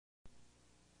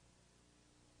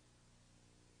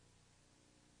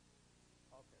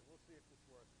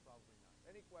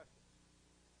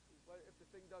But if the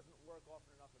thing doesn't work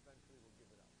often enough, eventually we'll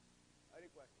give it up. Any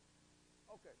questions?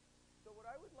 Okay. So what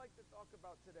I would like to talk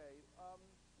about today,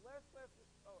 last class,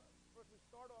 first we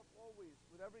start off always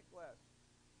with every class.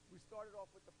 We started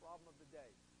off with the problem of the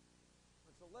day.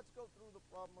 And so let's go through the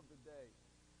problem of the day.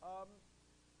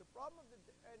 The problem of the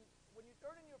day, and when you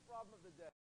turn in your problem of the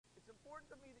day, it's important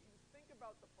to me that you think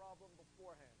about the problem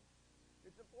beforehand.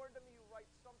 It's important to me you write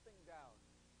something down.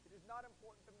 It is not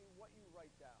important to me what you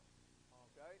write down.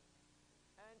 Okay?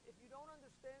 And if you don't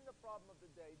understand the problem of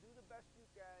the day, do the best you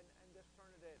can and just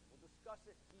turn it in. We'll discuss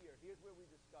it here. Here's where we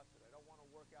discuss it. I don't want to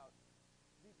work out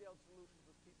detailed solutions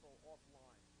with people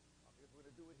offline because we're going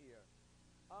to do it here.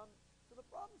 So the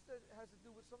problem has to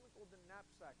do with something called the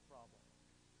knapsack problem.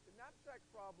 The knapsack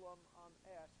problem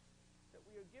asks that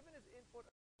we are given as input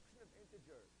a function of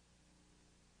integers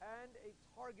and a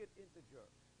target integer,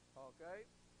 okay?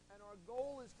 And our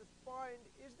goal is to find,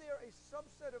 is there a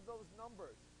subset of those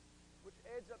numbers which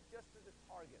adds up just to the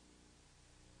target?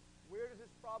 Where does this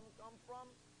problem come from?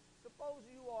 Suppose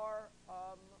you are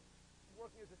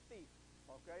working as a thief,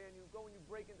 okay, and you go and you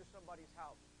break into somebody's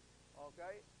house,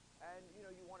 okay, and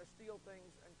you want to steal things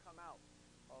and come out,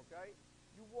 okay?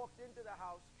 You walked into the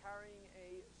house carrying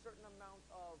a certain amount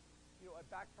of, a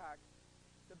backpack.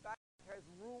 The backpack has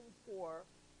room for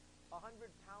 100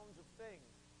 pounds of things.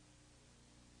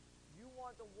 You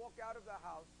want to walk out of the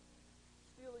house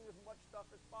stealing as much stuff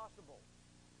as possible.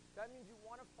 That means you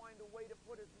want to find a way to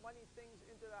put as many things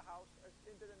into the house as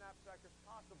into the knapsack as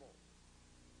possible.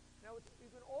 Now, you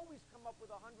can always come up with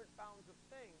 100 pounds of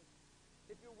things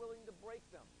if you're willing to break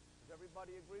them. Does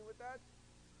everybody agree with that?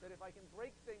 That if I can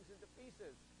break things into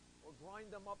pieces or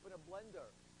grind them up in a blender,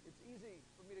 it's easy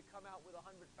for me to come out with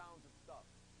 100 pounds of stuff.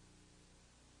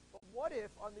 But what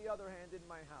if, on the other hand, in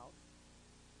my house,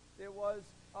 there was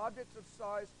objects of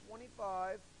size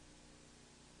 25,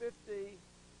 50,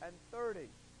 and 30,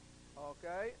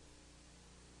 okay?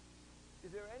 Is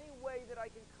there any way that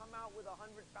I can come out with 100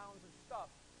 pounds of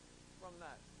stuff from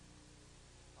that?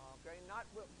 Okay, not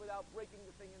without breaking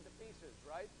the thing into pieces,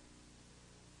 right?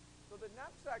 So the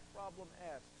knapsack problem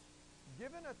asks,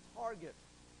 given a target,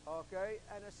 okay,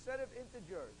 and a set of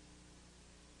integers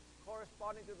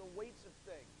corresponding to the weights of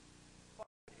things,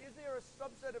 is there a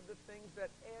subset of the things that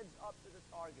adds up to the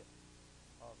target?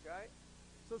 Okay?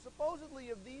 So supposedly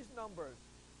of these numbers,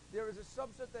 there is a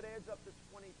subset that adds up to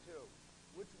 22.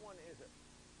 Which one is it?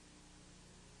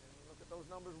 And look at those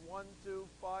numbers, 1, 2,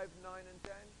 5, 9, and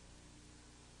 10.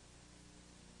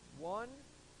 1,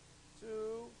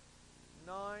 2,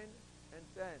 9, and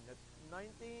 10. That's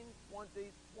 19,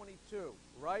 20, 22,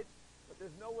 right? But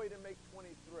there's no way to make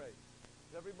 23.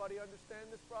 Does everybody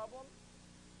understand this problem?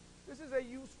 This is a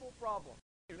useful problem.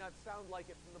 It may not sound like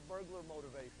it from the burglar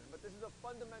motivation, but this is a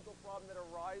fundamental problem that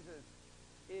arises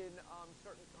in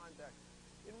certain contexts.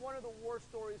 In one of the war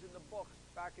stories in the book,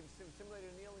 back in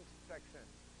Simulated Annealing section,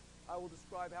 I will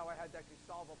describe how I had to actually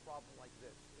solve a problem like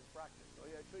this in practice. So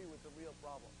yeah, I show you it's a real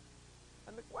problem.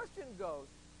 And the question goes,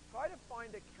 try to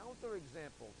find a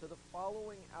counterexample to the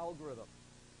following algorithm.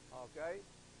 Okay?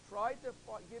 Try to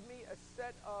give me a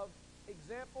set of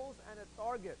examples and a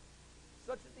target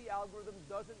such that the algorithm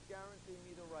doesn't guarantee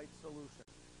me the right solution.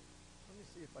 Let me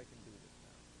see if I can do this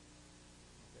now.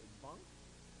 Okay, bunk.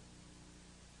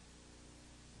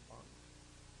 Bunk.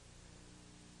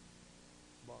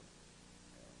 Bunk.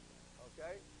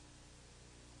 Okay?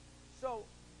 So,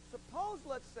 suppose,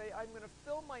 let's say, I'm going to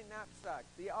fill my knapsack.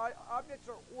 The objects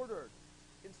are ordered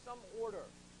in some order.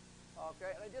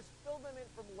 Okay? And I just fill them in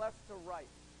from left to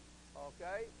right.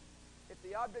 Okay? If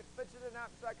the object fits in the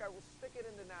knapsack, I will stick it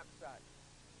in the knapsack.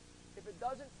 If it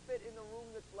doesn't fit in the room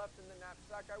that's left in the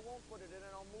knapsack, I won't put it in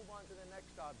and I'll move on to the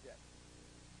next object.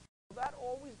 Will that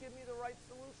always give me the right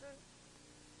solution?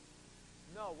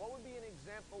 No. What would be an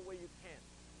example where you can't?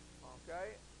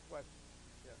 Okay? Question.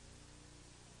 Yes.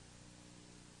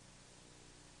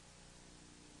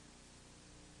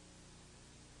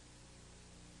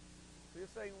 So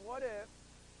you're saying, what if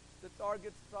the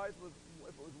target size was,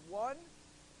 if it was 1,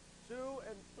 2,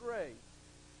 and 3,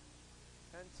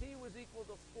 and t was equal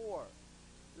to 4?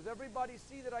 Does everybody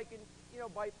see that I can,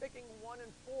 by picking 1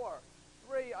 and 4,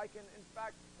 3, I can, in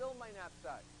fact, fill my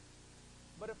knapsack?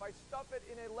 But if I stuff it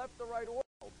in a left or right order,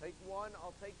 I'll take 1,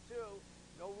 I'll take 2,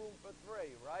 no room for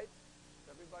 3, right?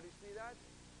 Does everybody see that?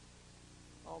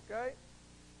 Okay?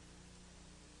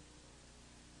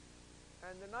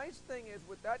 And the nice thing is,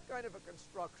 with that kind of a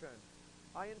construction,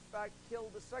 I, in fact, kill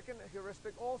the second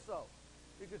heuristic also,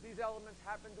 because these elements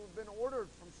happen to have been ordered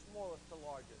from smallest to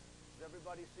largest. Does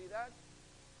everybody see that?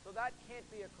 So that can't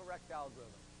be a correct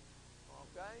algorithm.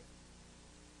 Okay?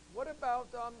 What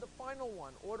about the final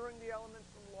one, ordering the elements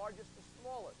from largest to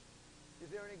smallest? Is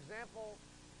there an example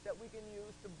that we can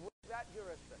use to break that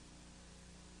heuristic?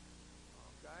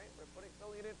 Okay, we're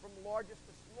filling it in from largest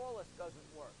to smallest doesn't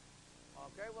work.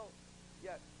 Okay, well,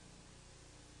 yes.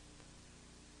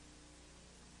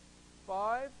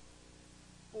 5,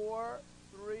 4,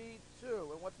 3, 2.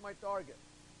 And what's my target?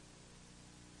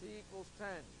 T equals 10.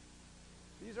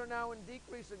 These are now in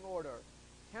decreasing order.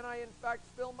 Can I, in fact,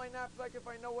 fill my knapsack if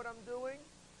I know what I'm doing?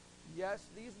 Yes,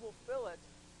 these will fill it.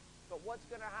 But what's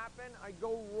going to happen? I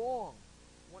go wrong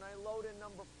when I load in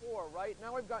number 4, right?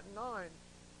 Now I've got 9.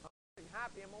 I'm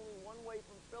happy. I'm only one way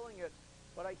from filling it,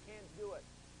 but I can't do it.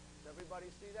 Does everybody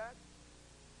see that?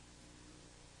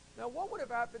 Now, what would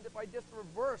have happened if I just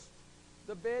reversed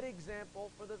the bad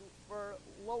example for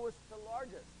lowest to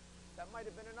largest? That might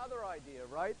have been another idea,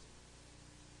 right?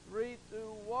 3, 2,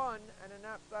 1, and a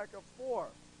knapsack of 4.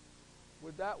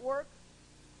 Would that work?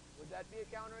 Would that be a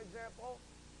counterexample?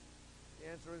 The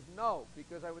answer is no,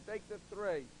 because I would take the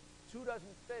 3. 2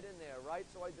 doesn't fit in there, right?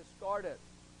 So I discard it.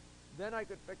 Then I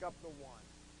could pick up the 1,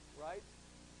 right?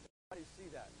 How do you see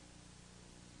that?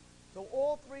 So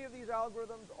all 3 of these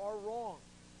algorithms are wrong.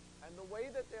 And the way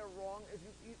that they're wrong is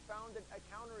you found a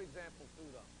counterexample to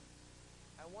them.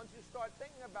 And once you start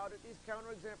thinking about it, these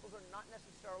counterexamples are not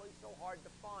necessarily so hard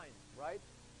to find, right?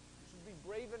 You should be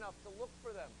brave enough to look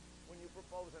for them when you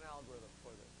propose an algorithm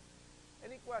for this.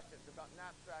 Any questions about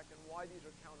knapsack and why these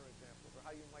are counterexamples or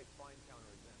how you might find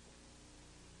counterexamples?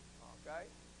 Okay?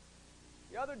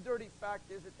 The other dirty fact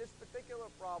is that this particular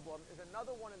problem is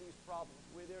another one of these problems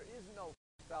where there is no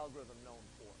algorithm known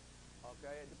for.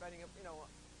 Okay? Depending on,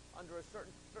 under a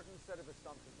certain set of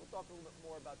assumptions. We'll talk a little bit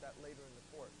more about that later in the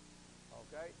course.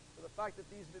 Okay? So the fact that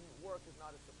these didn't work is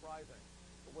not as surprising.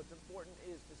 But what's important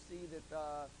is to see that,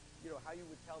 how you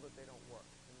would tell that they don't work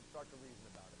and start to reason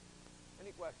about it.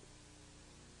 Any questions?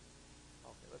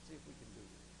 Okay, let's see if we can do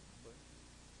this.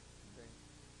 Ding.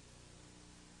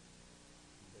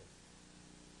 Ding.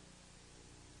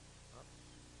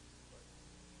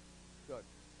 Good.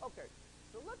 Okay.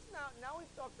 So let's now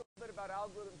we've talked a little bit about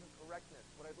algorithms and correctness.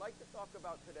 What I'd like to talk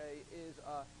about today is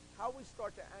how we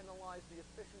start to analyze the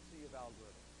efficiency of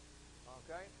algorithms.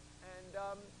 Okay? And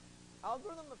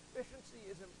algorithm efficiency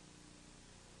is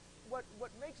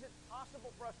what makes it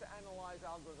possible for us to analyze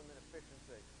algorithm and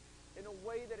efficiency in a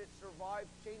way that it survives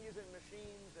changes in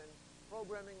machines and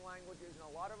programming languages and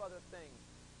a lot of other things,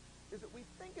 is that we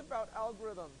think about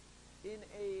algorithms in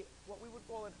what we would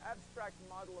call an abstract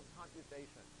model of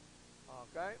computation.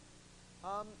 Okay?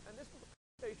 And this is a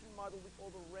computation model we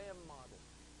call the RAM model.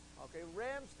 Okay?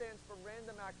 RAM stands for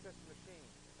Random Access Machine.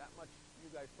 That much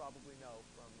you guys probably know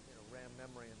from RAM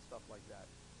memory and stuff like that.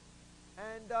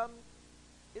 And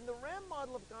in the RAM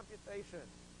model of computation,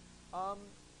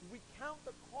 we count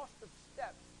the cost of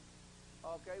steps,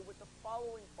 okay, with the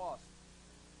following cost.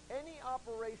 Any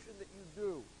operation that you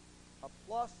do, a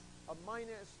plus, a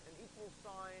minus, an equal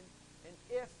sign, an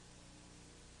if,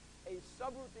 a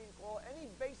subroutine call, any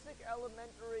basic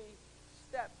elementary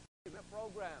step in a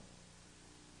program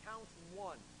counts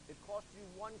 1. It costs you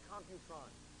 1 computron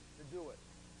to do it.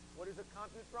 What is a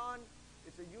computron?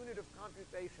 It's a unit of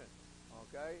computation,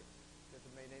 okay? That's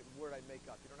a main word I make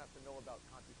up. You don't have to know about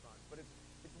computrons, but it's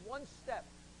 1 step,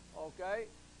 okay?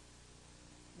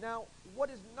 Now, what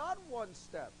is not 1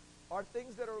 step are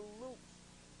things that are loops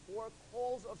or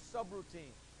calls of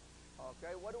subroutine,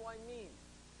 okay? What do I mean?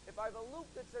 If I have a loop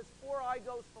that says 4i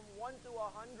goes from 1 to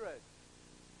 100,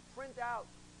 print out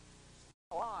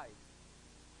I.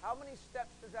 How many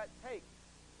steps does that take?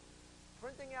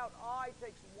 Printing out I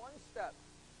takes 1 step,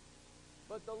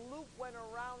 but the loop went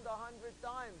around 100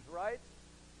 times, right?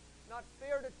 Not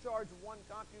fair to charge 1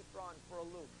 computron for a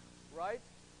loop, right?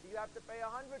 You have to pay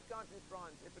 100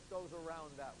 computrons if it goes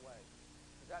around that way.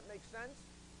 Does that make sense?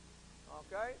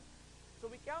 Okay? So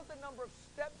we count the number of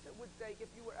steps it would take if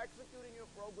you were executing your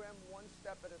program 1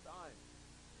 step at a time.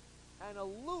 And a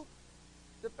loop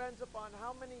depends upon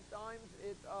how many times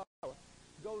it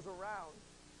goes around.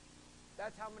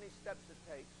 That's how many steps it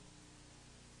takes.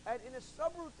 And in a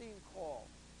subroutine call,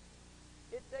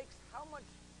 it takes how much,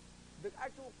 the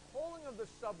actual calling of the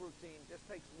subroutine just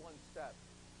takes 1 step.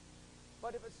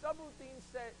 But if a subroutine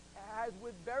set has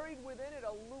buried within it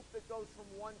a loop that goes from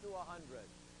 1 to 100,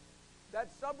 that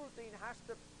subroutine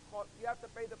you have to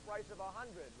pay the price of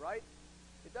 100, right?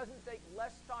 It doesn't take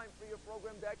less time for your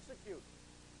program to execute.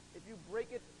 If you break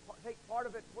it, take part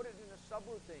of it, put it in a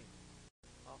subroutine.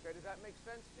 Okay, does that make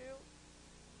sense to you?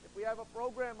 If we have a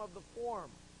program of the form,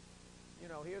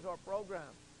 here's our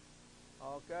program.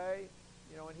 Okay,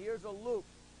 and here's a loop,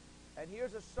 and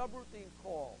here's a subroutine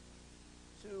call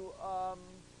to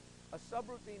a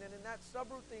subroutine, and in that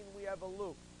subroutine we have a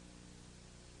loop.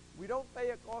 We don't pay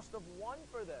a cost of 1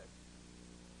 for this.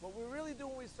 What we really do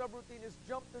when we subroutine is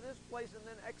jump to this place and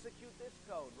then execute this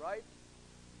code, right?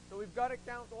 So we've got to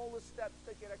count all the steps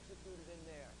that get executed in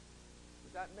there.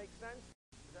 Does that make sense?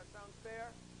 Does that sound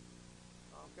fair?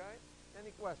 Okay.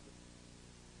 Any questions?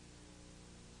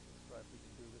 Let's try if we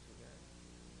can do this again.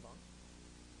 Bunk.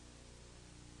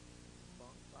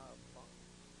 Bunk. Bunk. Bunk.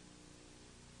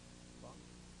 Bunk.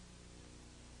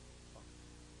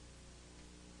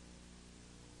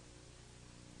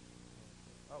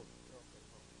 Oh, okay.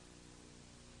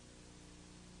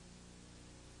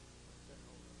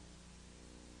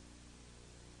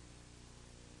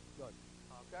 Good.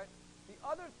 Okay. The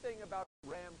other thing about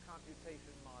RAM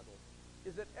computation model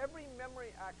is that every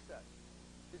memory access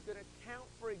is going to count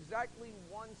for exactly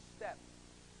 1 step.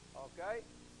 Okay?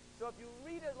 So if you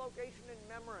read a location in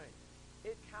memory,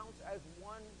 it counts as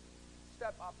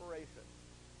 1-step operation.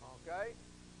 Okay?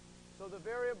 So the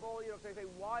variable, say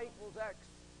y equals x,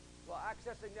 well,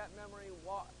 accessing that memory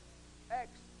x,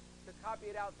 to copy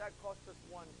it out, that costs us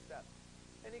 1 step.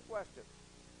 Any questions?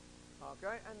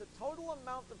 Okay? And the total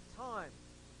amount of time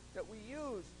that we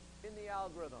use in the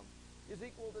algorithm is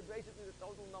equal to basically the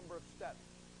total number of steps,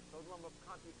 total number of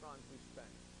computrons we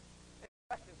spend. Any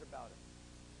questions about it?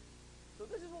 So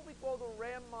this is what we call the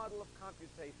RAM model of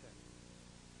computation.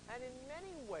 And in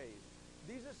many ways,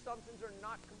 these assumptions are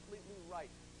not completely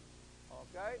right.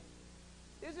 Okay?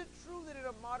 Is it true that in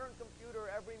a modern computer,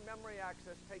 every memory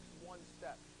access takes 1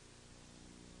 step?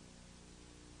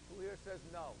 Who here says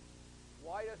no?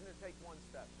 Why doesn't it take 1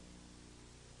 step?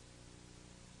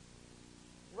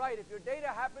 Right, if your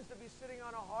data happens to be sitting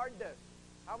on a hard disk,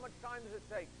 how much time does it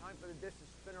take? Time for the disk to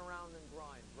spin around and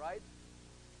grind, right?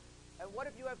 And what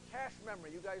if you have cache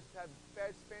memory? You guys have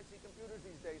fancy computers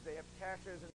these days. They have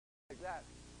caches and like that.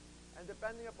 And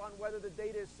depending upon whether the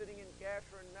data is sitting in cache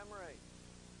or in memory,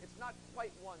 it's not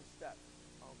quite 1 step,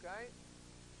 okay?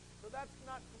 So that's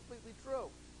not completely true.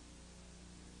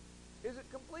 Is it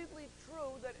completely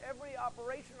true that every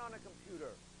operation on a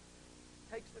computer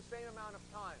takes the same amount of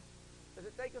time? Does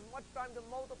it take as much time to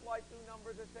multiply 2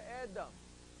 numbers as to add them?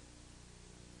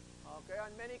 Okay,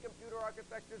 on many computer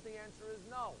architectures, the answer is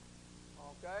no.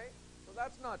 Okay, so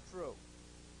that's not true.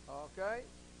 Okay,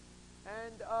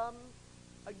 and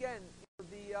again,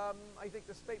 I think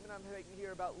the statement I'm making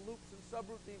here about loops and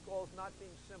subroutine calls not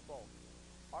being simple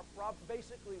are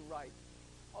basically right.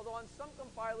 Although on some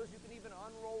compilers, you can even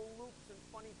unroll loops and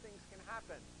funny things can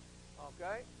happen.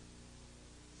 Okay?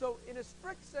 So in a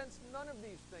strict sense, none of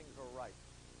these things are right,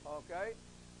 okay?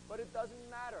 But it doesn't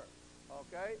matter,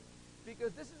 okay?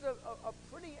 Because this is a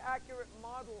pretty accurate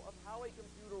model of how a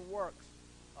computer works,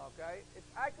 okay? It's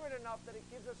accurate enough that it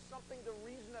gives us something to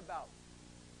reason about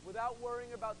without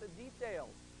worrying about the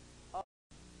details of,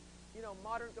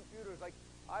 modern computers. Like,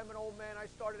 I'm an old man, I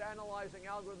started analyzing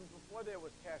algorithms before there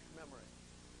was cache memory.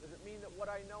 Does it mean that what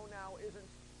I know now isn't,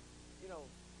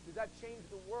 does that change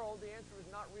the world? The answer is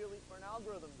not really for an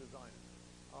algorithm designer,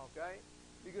 okay?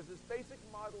 Because this basic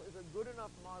model is a good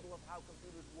enough model of how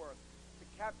computers work to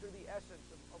capture the essence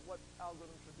of what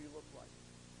algorithms should look like.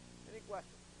 Any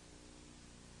questions?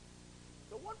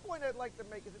 So one point I'd like to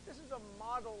make is that this is a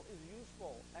model is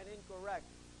useful and incorrect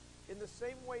in the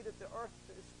same way that the Earth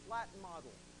is flat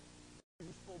model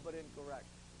is useful but incorrect.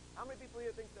 How many people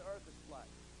here think the Earth is flat?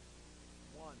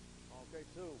 1. Okay,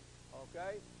 2.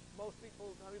 Okay? Most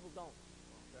people, some people don't,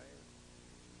 okay?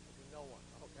 Actually, no one,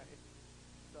 okay?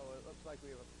 So it looks like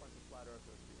we have a bunch of flat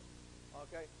earthers here,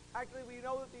 okay? Actually, we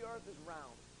know that the Earth is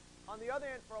round. On the other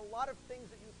hand, for a lot of things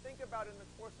that you think about in the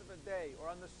course of a day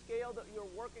or on the scale that you're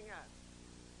working at,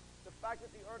 the fact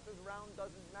that the Earth is round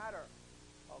doesn't matter,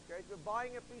 okay? If you're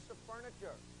buying a piece of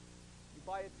furniture, you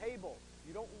buy a table,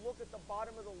 you don't look at the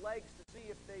bottom of the legs to see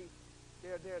if the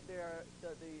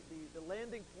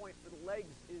landing point for the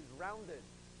legs is rounded,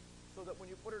 so that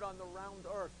when you put it on the round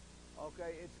Earth,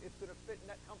 okay, it's going to fit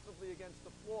net comfortably against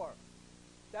the floor.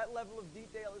 That level of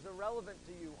detail is irrelevant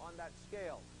to you on that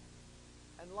scale.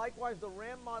 And likewise, the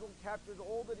RAM model captures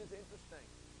all that is interesting,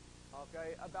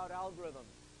 okay, about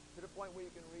algorithms to the point where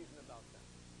you can reason about them.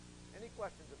 Any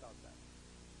questions about that?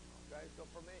 Okay, so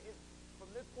from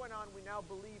this point on, we now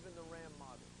believe in the RAM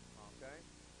model. Okay,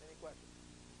 any questions?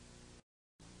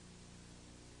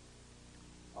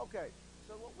 Okay,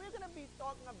 so what we're going to be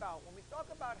talking about when we talk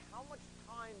about how much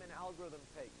time an algorithm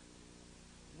takes,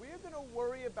 we're going to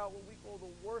worry about what we call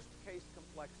the worst case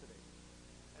complexity.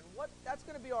 And that's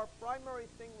going to be our primary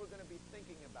thing we're going to be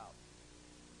thinking about.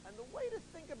 And the way to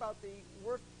think about the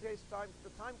worst case time,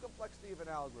 the time complexity of an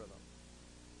algorithm,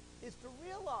 is to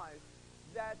realize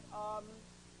that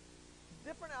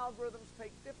different algorithms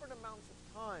take different amounts of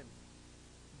time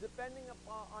depending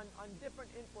upon on different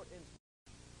input instances.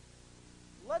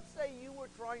 Let's say you were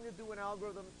trying to do an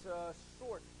algorithm to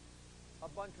sort a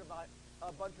bunch of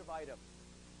items.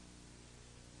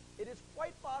 It is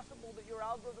quite possible that your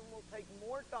algorithm will take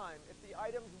more time if the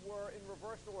items were in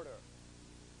reverse order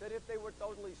than if they were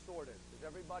totally sorted. Does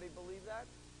everybody believe that?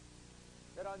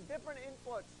 That on different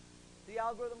inputs, the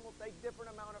algorithm will take different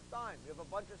amount of time. You have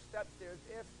a bunch of steps. There's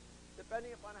ifs,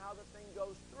 depending upon how the thing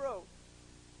goes through.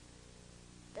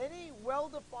 Any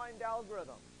well-defined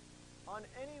algorithm on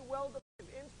any well-defined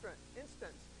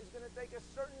instance is going to take a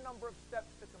certain number of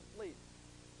steps to complete.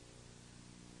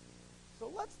 So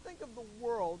let's think of the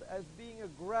world as being a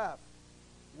graph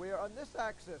where on this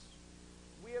axis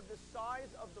we have the size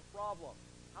of the problem,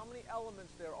 how many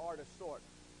elements there are to sort.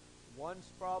 One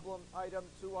problem, item,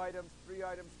 2 items, 3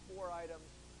 items, 4 items,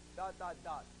 dot, dot,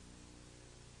 dot.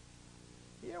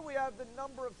 Here we have the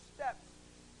number of steps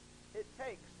it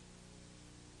takes.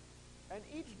 And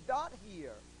each dot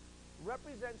here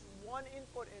represents one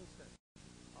input instance.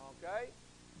 Okay?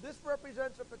 This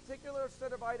represents a particular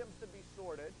set of items to be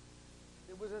sorted.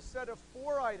 It was a set of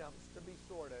 4 items to be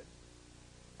sorted.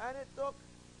 And it took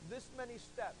this many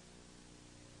steps.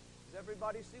 Does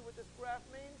everybody see what this graph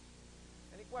means?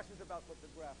 Any questions about what the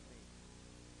graph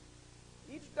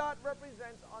means? Each dot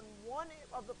represents on one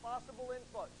of the possible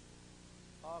inputs.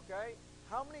 Okay?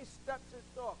 How many steps it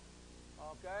took.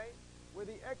 Okay? Where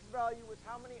the x value is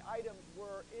how many items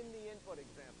were in the input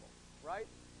example. Right?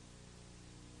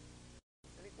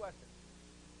 Any questions?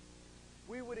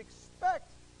 We would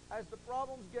expect as the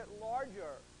problems get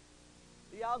larger,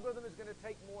 the algorithm is going to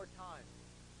take more time.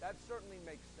 That certainly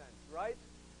makes sense, right?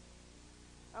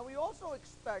 And we also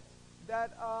expect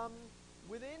that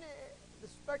within the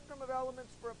spectrum of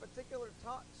elements for a particular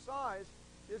size,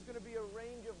 there's going to be a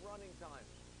range of running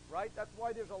times, right? That's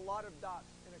why there's a lot of dots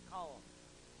in a column.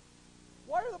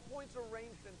 Why are the points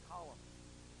arranged in columns?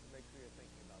 Make sure you're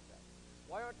thinking about that.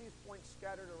 Why aren't these points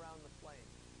scattered around the plane?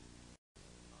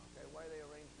 Okay, why are they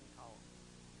arranged in columns?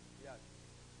 Yes.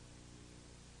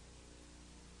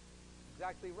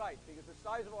 Exactly right, because the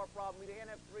size of our problem, we can't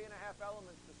have 3.5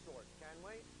 elements to sort, can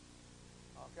we?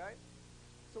 Okay?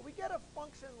 So we get a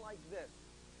function like this.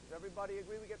 Does everybody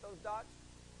agree we get those dots?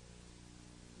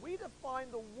 We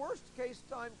define the worst case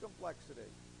time complexity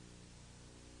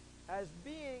as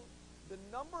being the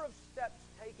number of steps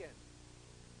taken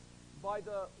by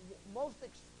the most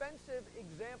expensive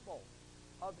example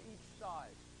of each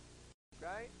size.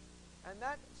 Okay? And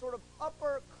that sort of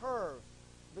upper curve,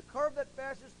 the curve that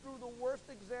passes through the worst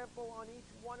example on each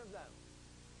one of them,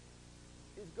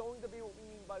 is going to be what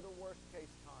we mean by the worst case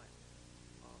time.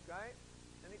 Okay?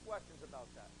 Any questions about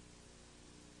that?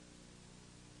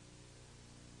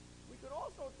 We could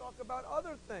also talk about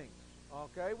other things.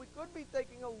 Okay? We could be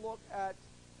taking a look at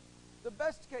the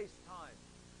best case time.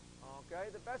 Okay?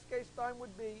 The best case time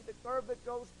would be the curve that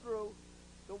goes through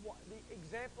the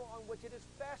example on which it is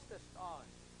fastest on.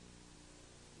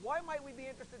 Why might we be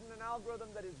interested in an algorithm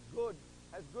that is good,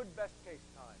 has good best case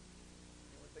time?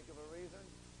 Anyone think of a reason?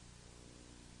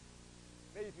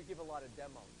 Maybe if you give a lot of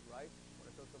demos, right? You want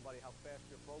to show somebody how fast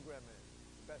your program is.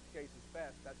 The best case is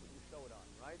fast, that's what you show it on,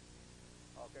 right?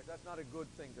 Okay, so that's not a good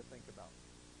thing to think about.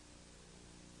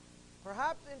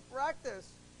 Perhaps in practice,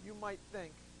 you might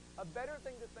think, a better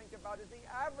thing to think about is the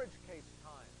average case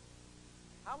time.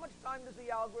 How much time does the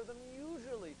algorithm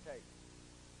usually take?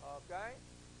 Okay?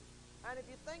 And if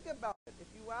you think about it, if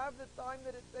you have the time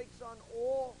that it takes on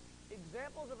all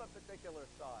examples of a particular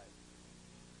size,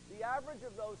 the average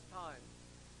of those times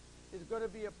is going to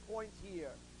be a point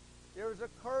here. There is a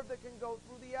curve that can go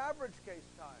through the average case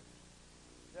time.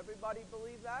 Does everybody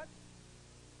believe that?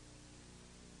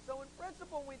 So in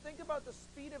principle, when we think about the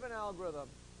speed of an algorithm,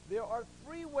 there are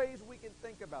 3 ways we can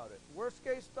think about it. Worst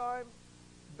case time,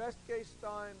 best case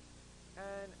time,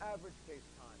 and average case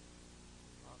time.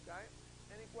 Okay?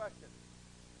 Any questions?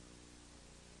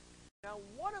 Now,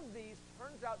 one of these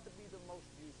turns out to be the most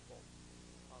useful.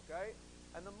 Okay?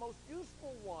 And the most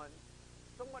useful one,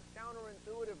 somewhat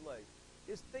counterintuitively,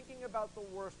 is thinking about the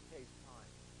worst case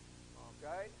time.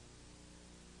 Okay?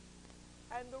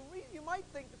 And you might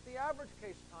think that the average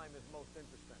case time is most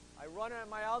interesting. I run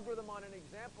my algorithm on an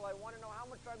example. I want to know how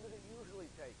much time does it usually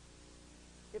take.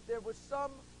 If there was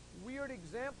some weird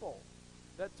example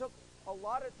that took a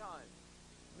lot of time,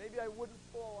 maybe I wouldn't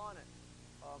fall on it.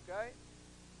 Okay?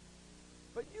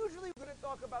 But usually we're going to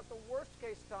talk about the worst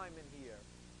case time in here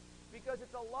because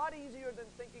it's a lot easier than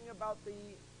thinking about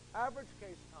the average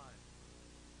case time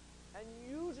and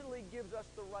usually gives us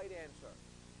the right answer.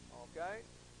 Okay?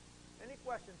 Any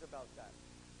questions about that?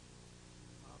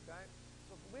 Okay?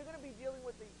 So we're going to be dealing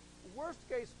with the worst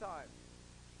case time,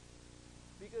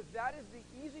 because that is the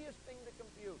easiest thing to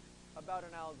compute about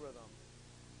an algorithm.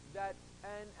 That,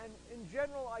 and in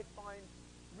general, I find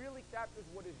really captures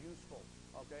what is useful.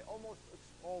 Okay, almost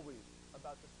always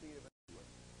about the speed of an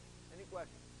algorithm. Any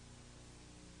questions?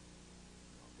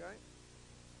 Okay.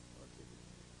 Let's see.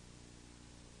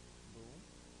 Boom.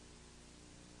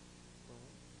 Boom.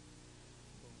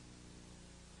 Boom.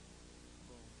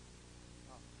 Boom.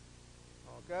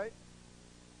 Okay.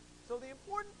 So the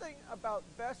important thing about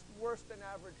best, worst, and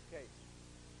average case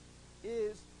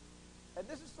is, and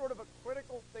this is sort of a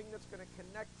critical thing that's going to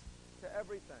connect to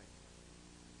everything,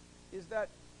 is that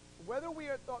whether we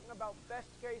are talking about best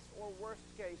case or worst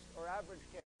case or average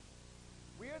case,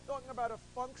 we are talking about a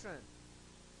function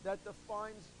that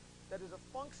is a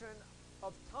function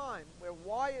of time, where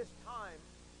y is time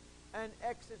and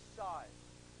x is size.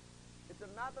 It's a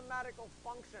mathematical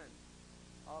function,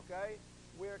 okay,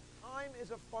 where time is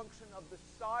a function of the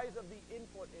size of the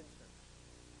input instance.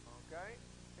 Okay?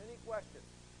 Any questions?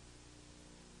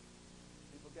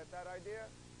 People get that idea?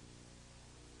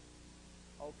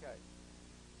 Okay.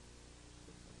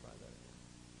 Let's try that again.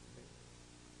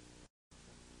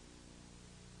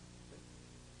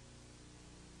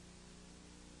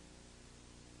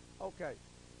 Okay.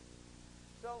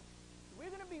 So we're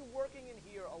going to be working in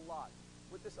here a lot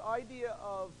with this idea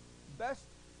of best,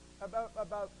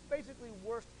 about basically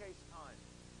worst case time.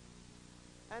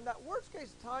 And that worst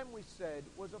case time, we said,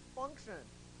 was a function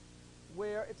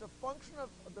where it's a function of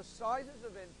the sizes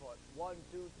of input, 1,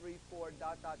 2, 3, 4,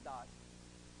 dot, dot, dot.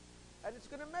 And it's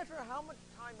going to measure how much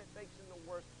time it takes in the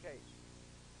worst case.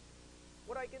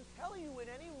 What I can tell you in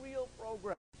any real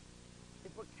program,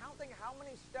 if we're counting how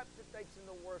many steps it takes in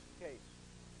the worst case,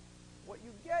 what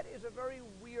you get is a very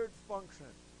weird function.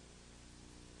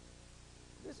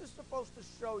 This is supposed to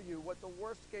show you what the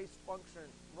worst case function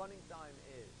running time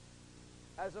is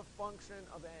as a function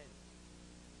of n.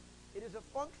 It is a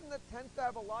function that tends to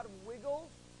have a lot of wiggles,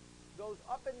 goes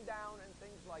up and down and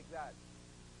things like that.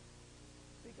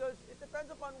 Because it depends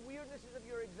upon weirdnesses of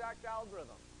your exact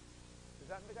algorithm. Does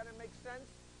that kind of make sense?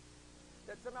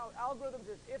 That somehow algorithms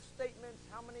is if statements,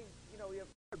 how many, you have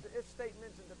if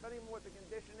statements, and depending on what the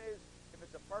condition is, if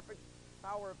it's a perfect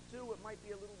power of 2, it might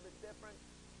be a little bit different.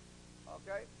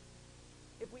 Okay?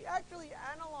 If we actually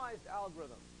analyzed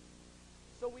algorithms,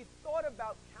 so we thought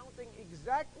about counting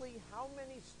exactly how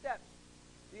many steps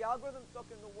the algorithm took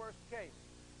in the worst case.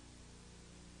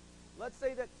 Let's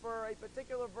say that for a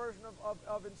particular version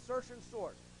of insertion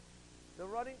sort, the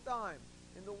running time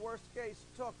in the worst case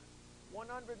took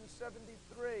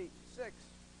 173, 6,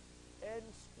 n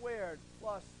squared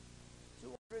plus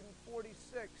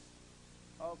 246,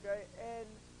 okay, n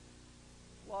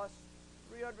plus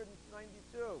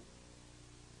 392,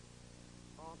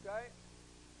 okay?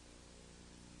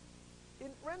 In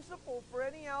principle, for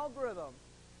any algorithm,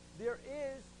 there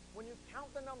is, when you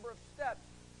count the number of steps,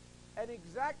 an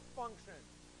exact function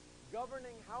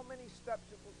governing how many steps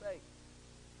it will take,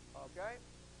 okay?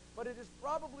 But it is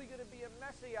probably going to be a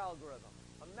messy algorithm,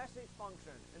 a messy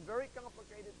function, and very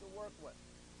complicated to work with.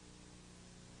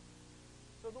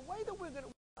 So the way that we're going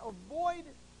to avoid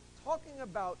talking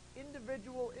about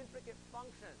individual intricate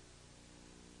functions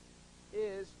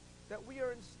is that we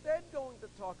are instead going to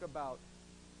talk about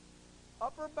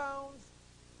upper bounds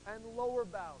and lower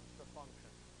bounds to functions.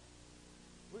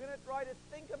 We're going to try to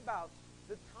think about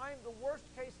the worst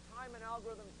case time an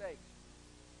algorithm takes,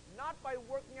 not by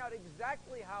working out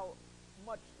exactly how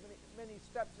many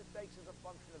steps it takes as a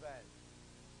function of n,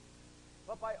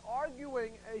 but by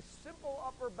arguing a simple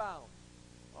upper bound,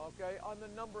 okay, on the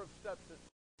number of steps it takes.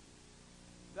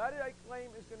 That, I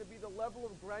claim, is going to be the level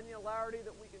of granularity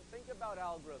that we can think about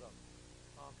algorithms,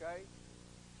 okay,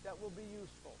 that will be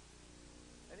useful.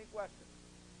 Any questions?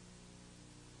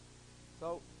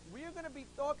 So we are going to be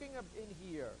talking in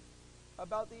here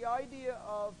about the idea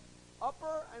of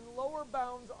upper and lower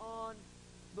bounds on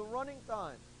the running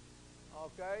time,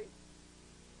 okay,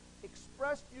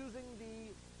 expressed using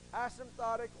the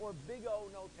asymptotic or big O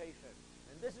notation.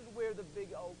 And this is where the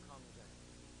big O comes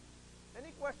in.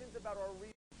 Any questions about our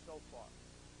reading so far?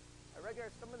 I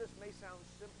recognize some of this may sound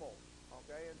simple,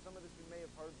 okay, and some of this you may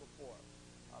have heard before,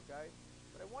 okay?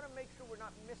 But I want to make sure we're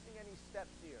not missing any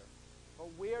steps here, or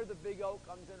where the big O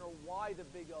comes in, or why the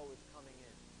big O is coming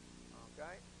in,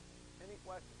 okay? Any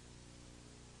questions?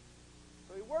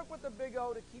 So we work with the big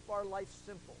O to keep our life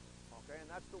simple, okay? And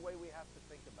that's the way we have to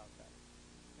think about that.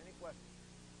 Any questions?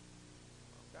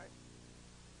 Okay?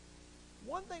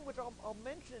 One thing which I'll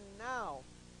mention now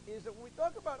is that when we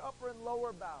talk about upper and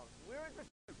lower bounds, we're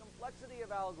interested in the complexity of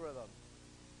algorithms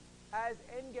as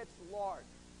n gets large.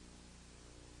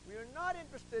 We are not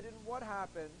interested in what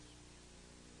happens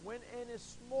when n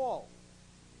is small.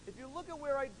 If you look at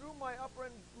where I drew my upper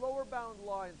and lower bound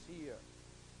lines here,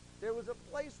 there was a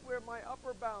place where my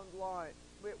upper bound line,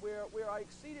 where I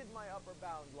exceeded my upper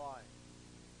bound line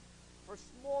for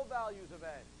small values of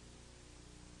n.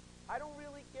 I don't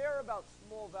really care about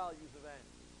small values of n.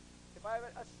 If I have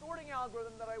a sorting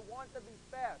algorithm that I want to be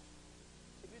fast,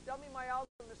 if you tell me my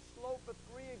algorithm is slow for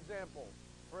 3 examples,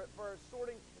 for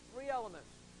sorting 3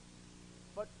 elements,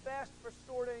 but fast for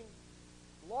sorting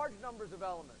large numbers of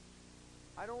elements,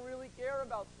 I don't really care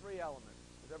about 3 elements.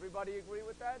 Does everybody agree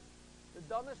with that? The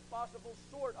dumbest possible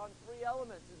sort on 3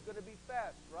 elements is going to be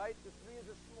fast, right? Because 3 is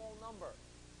a small number.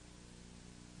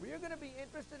 We are going to be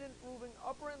interested in proving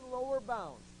upper and lower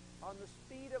bounds on the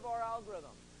speed of our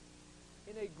algorithm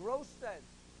in a gross sense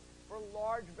for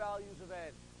large values of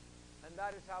n. And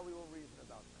that is how we will reason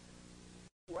about them.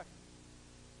 Okay.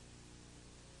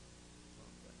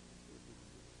 Let's see if we can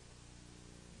do this.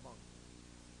 Monk.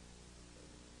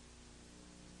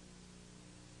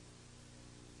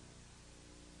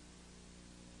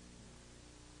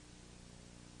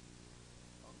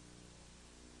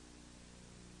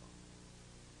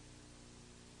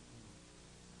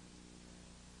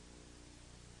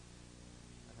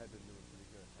 I had to do it pretty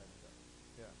good.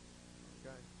 Yeah.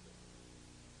 Okay.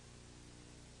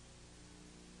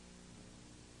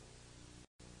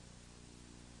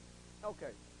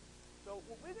 Okay. So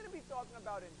what we're going to be talking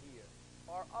about in here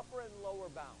are upper and lower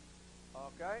bounds.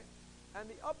 Okay? And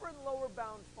the upper and lower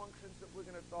bound functions that we're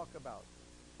going to talk about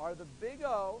are the big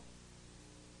O,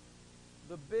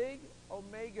 the big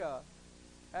omega,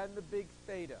 and the big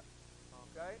theta.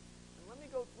 Okay? And let me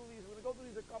go through these. We're going to go through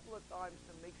these a couple of times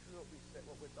to make sure that we say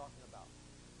what we're talking about.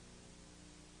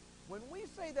 When we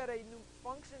say that a new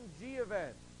function g of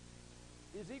n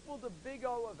is equal to big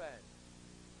O of n,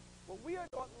 what we are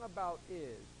talking about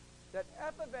is that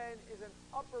f of n is an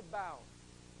upper bound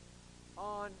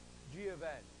on g of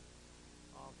n.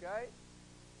 Okay?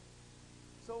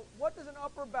 So what does an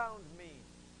upper bound mean?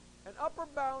 An upper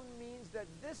bound means that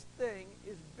this thing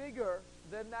is bigger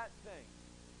than that thing.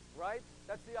 Right?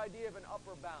 That's the idea of an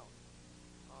upper bound.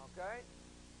 Okay?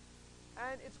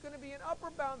 And it's going to be an upper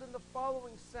bound in the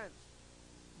following sense.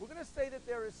 We're going to say that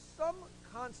there is some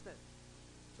constant,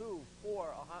 2,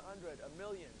 4, 100,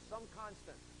 1,000,000, some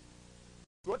constant,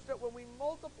 such that when we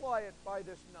multiply it by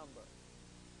this number,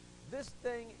 this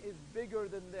thing is bigger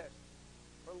than this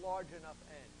for large enough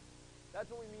n. That's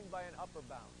what we mean by an upper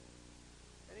bound.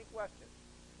 Any questions?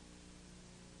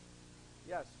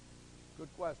 Yes, good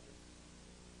question.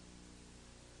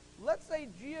 Let's say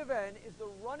g of n is the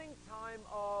running time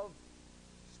of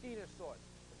Skiena sort.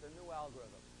 It's a new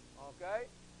algorithm. Okay?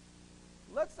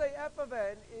 Let's say f of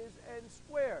n is n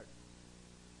squared.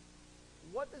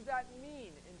 What does that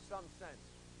mean in some sense?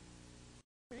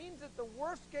 It means that the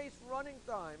worst case running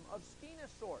time of Skiena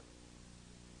sort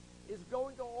is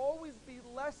going to always be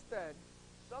less than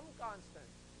some constant,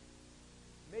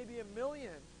 maybe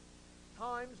 1,000,000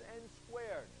 times n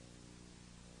squared.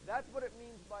 That's what it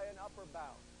means by an upper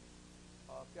bound.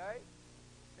 Okay?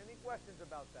 Any questions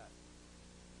about that?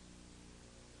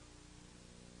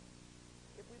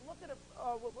 If we look at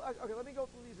okay, let me go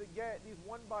through these again, these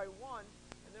one by one,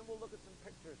 and then we'll look at some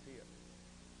pictures here.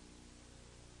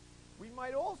 We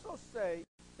might also say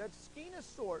that Skiena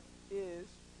sort is,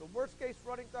 the worst case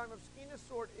running time of Skiena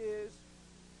sort is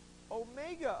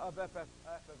omega of f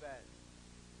of n.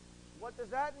 What does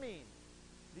that mean?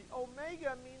 The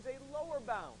omega means a lower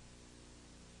bound.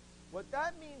 What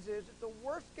that means is that the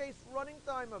worst case running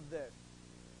time of this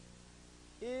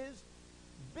is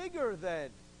bigger than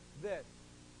this.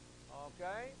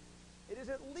 Okay? It is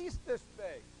at least this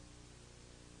big.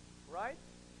 Right?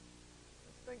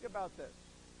 Let's think about this.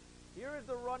 Here is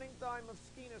the running time of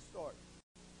Skiena sort.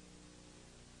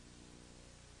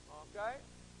 Okay?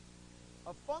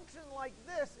 A function like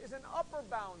this is an upper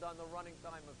bound on the running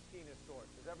time of Skiena sort.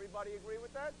 Does everybody agree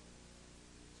with that?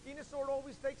 Skiena sort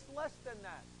always takes less than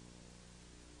that.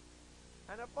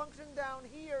 And a function down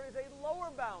here is a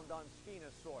lower bound on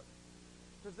Skiena sort.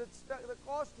 Because the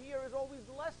cost here is always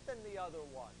less than the other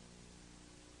one.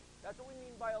 That's what we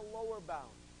mean by a lower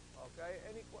bound. Okay?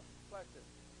 Any questions?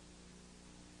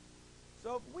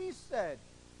 So if we said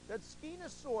that Skiena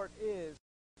sort is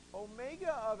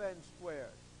omega of n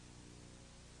squared,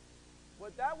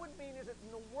 what that would mean is that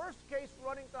in the worst case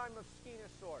running time of Skiena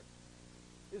sort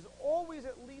is always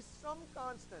at least some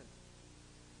constant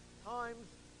times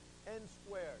n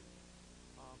squared.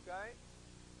 Okay?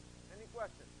 Any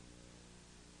questions?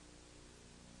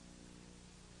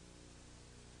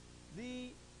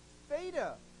 The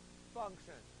theta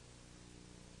function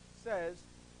says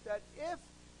that if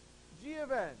g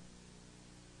of n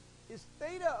is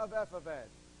theta of f of n,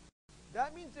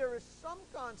 that means there is some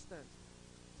constant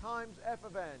times f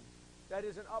of n that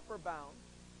is an upper bound,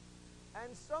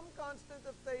 and some constant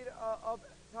of theta of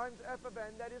times f of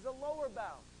n that is a lower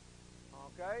bound.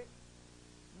 Okay?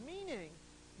 Meaning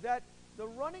that the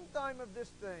running time of this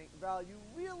thing value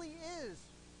really is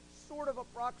sort of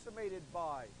approximated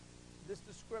by this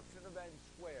description of n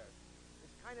squared.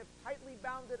 It's kind of tightly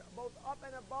bounded both up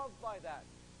and above by that.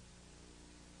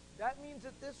 That means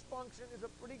that this function is a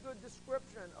pretty good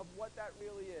description of what that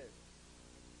really is.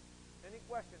 Any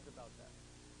questions about that?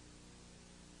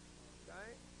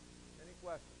 Okay? Any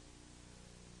questions?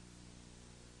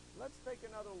 Let's take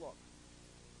another look.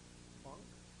 Bunk.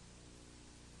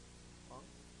 Bunk.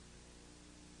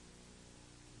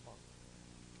 Bunk.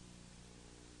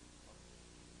 Bunk.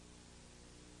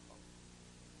 Bunk.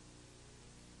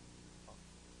 Bunk.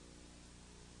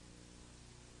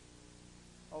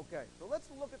 Okay, so let's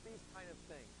look at these kind of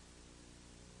things.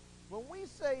 When we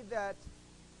say that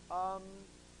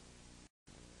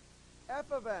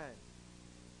f of n,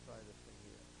 try this thing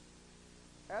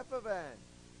here, f of n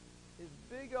is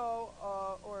big O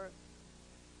or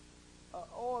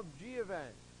O of g of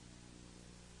n.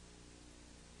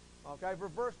 Okay, I've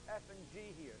reversed f and g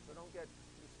here, so don't get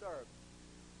disturbed.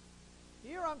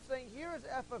 Here I'm saying here is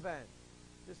f of n.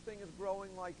 This thing is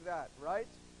growing like that, right?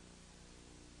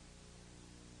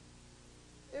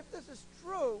 If this is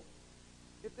true,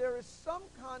 if there is some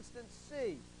constant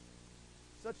c,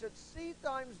 such that c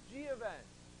times g of n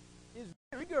is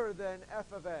bigger than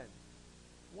f of n,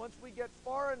 once we get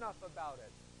far enough about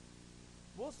it,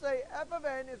 we'll say f of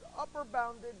n is upper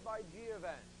bounded by g of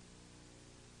n.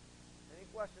 Any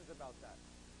questions about that?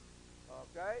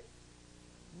 Okay?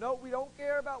 Note, we don't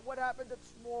care about what happened at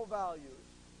small values.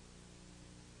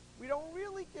 We don't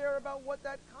really care about what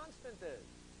that constant is.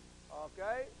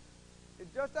 Okay? It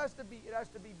just has to be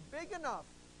big enough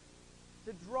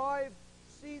to drive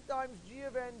c times g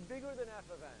of n bigger than f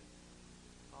of n.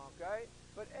 Okay?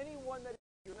 But any one that is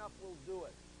big enough will do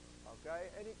it. Okay?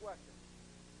 Any questions?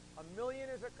 1,000,000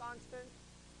 is a constant.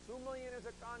 2,000,000 is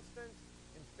a constant.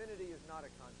 Infinity is not a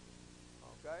constant.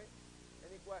 Okay?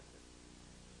 Any questions?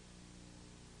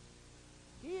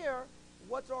 Here,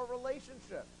 what's our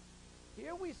relationship?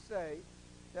 Here we say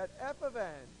that f of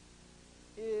n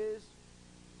is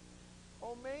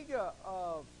omega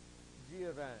of g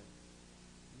of n.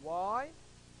 Why?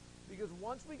 Because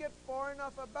once we get far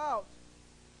enough about,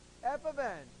 f of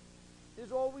n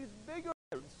is always bigger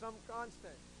than some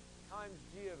constant times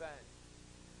g of n.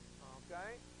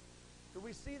 Okay? So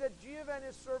we see that g of n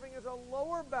is serving as a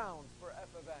lower bound for f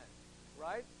of n,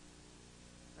 right?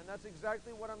 And that's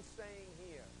exactly what I'm saying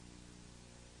here.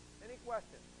 Any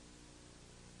questions?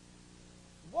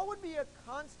 What would be a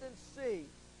constant c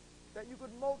that you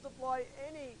could multiply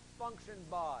any function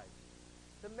by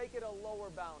to make it a lower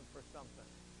bound for something?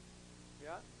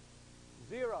 Yeah?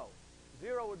 0.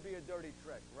 0 would be a dirty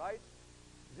trick, right?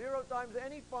 0 times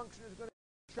any function is going to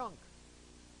be a chunk,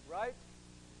 right?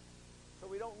 So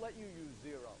we don't let you use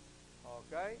 0,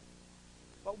 okay?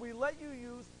 But we let you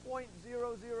use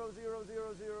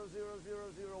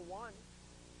 0.00000000001,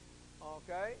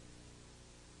 okay?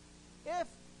 If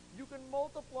you can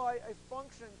multiply a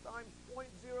function times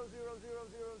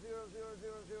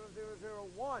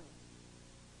 0.00000000001,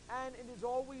 and it is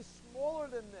always smaller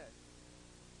than this,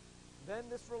 then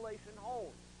this relation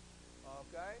holds.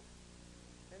 Okay?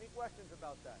 Any questions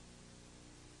about that?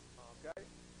 Okay?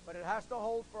 But it has to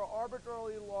hold for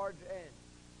arbitrarily large n.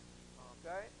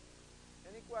 Okay?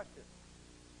 Any questions?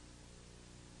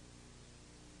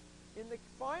 In the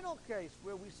final case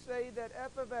where we say that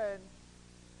f of n,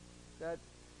 that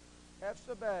f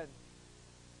sub n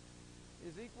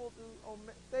is equal to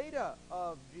theta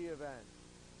of g of n.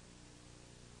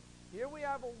 Here we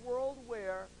have a world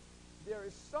where there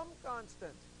is some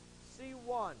constant,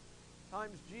 c1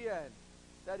 times gn,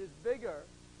 that is bigger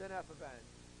than f of n,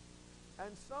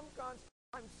 and some constant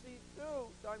times c2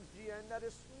 times gn that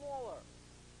is smaller.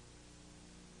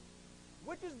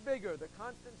 Which is bigger, the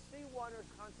constant c1 or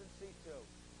constant c2?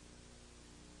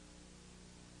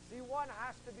 c1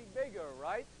 has to be bigger,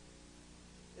 right?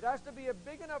 It has to be a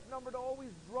big enough number to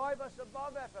always drive us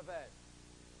above f of n.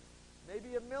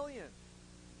 Maybe 1,000,000.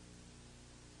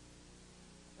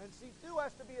 And c2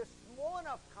 has to be a small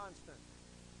enough constant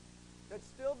that's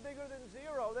still bigger than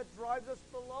 0 that drives us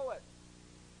below it.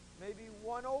 Maybe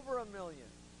 1 over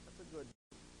 1,000,000. That's a good,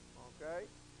 okay?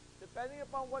 Depending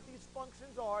upon what these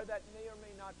functions are, that may or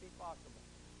may not be possible.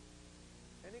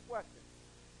 Any questions?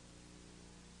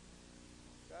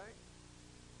 Okay?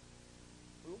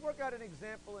 We'll work out an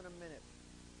example in a minute.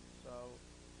 So,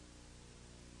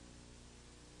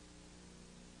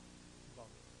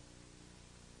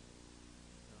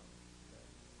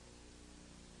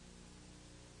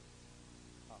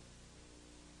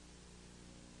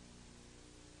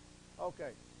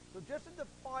 Okay, so just to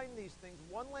define these things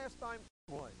one last time,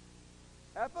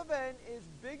 f of n is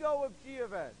big O of g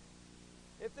of n.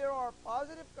 If there are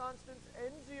positive constants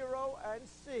n0 and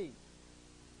c,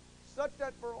 such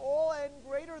that for all n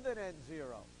greater than n0,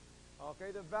 okay,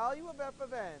 the value of f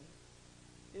of n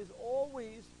is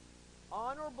always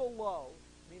on or below,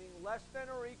 meaning less than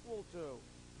or equal to,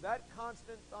 that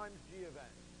constant times g of n,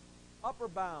 upper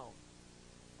bound,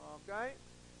 okay?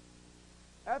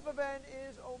 F of n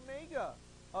is omega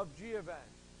of g of n.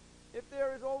 If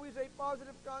there is always a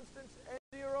positive constant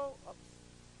n0,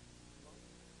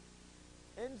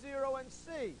 n0 and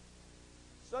c,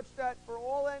 such that for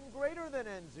all n greater than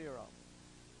n0,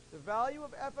 the value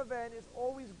of f of n is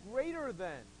always greater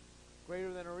than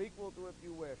or equal to, if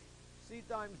you wish, c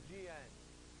times gn.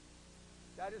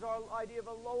 That is our idea of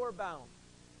a lower bound.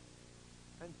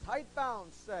 And tight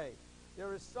bounds say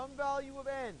there is some value of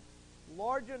n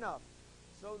large enough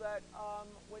so that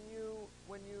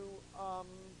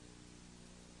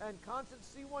and constant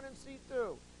c1 and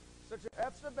c2, such that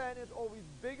f sub n is always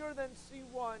bigger than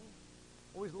c1,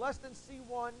 always less than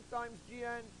c1 times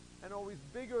gn, and always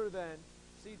bigger than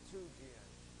c2 gn.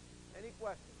 Any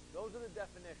questions? Those are the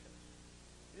definitions.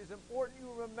 It is important you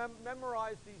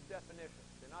memorize these definitions.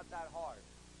 They're not that hard,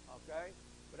 okay?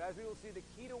 But as we will see, the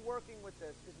key to working with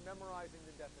this is memorizing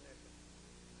the definitions.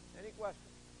 Any questions?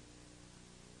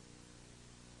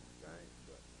 Okay,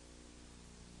 good.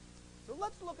 So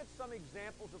let's look at some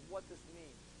examples of what this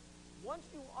means. Once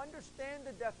you understand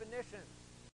the definitions,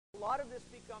 a lot of this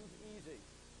becomes easy.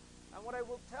 And what I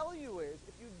will tell you is,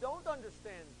 if you don't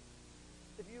understand,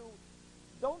 if you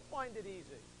don't find it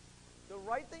easy, the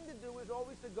right thing to do is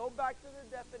always to go back to the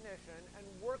definition and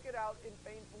work it out in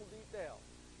painful detail.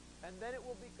 And then it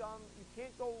will become, you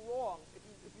can't go wrong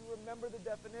if you remember the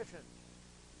definition.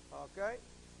 Okay?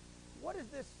 What does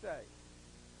this say?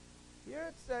 Here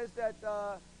it says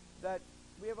that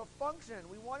we have a function.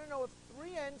 We want to know if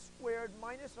 3n squared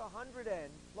minus 100n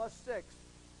plus 6,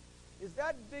 is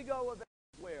that big O of n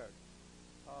squared?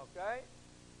 Okay?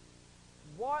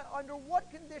 Under what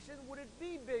condition would it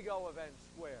be big O of n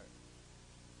squared?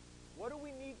 What do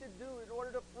we need to do in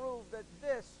order to prove that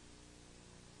this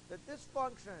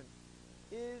function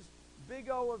is big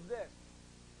O of this?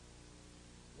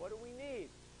 What do we need?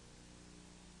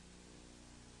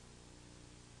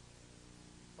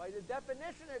 By the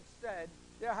definition it said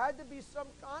there had to be some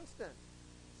constant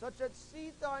such that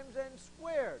c times n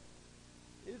squared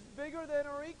is bigger than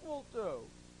or equal to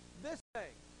this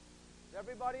thing. Does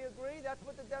everybody agree? That's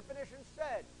what the definition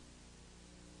said.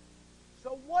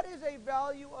 So what is a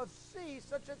value of c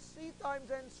such that c times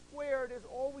n squared is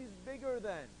always bigger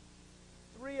than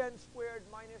 3n squared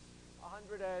minus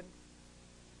 100n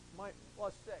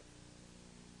plus 6?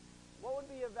 What would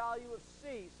be a value of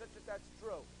c such that that's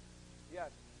true? Yes.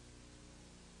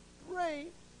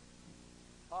 3,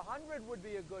 100 would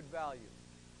be a good value.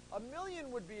 1,000,000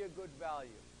 would be a good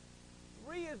value.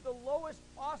 3 is the lowest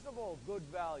possible good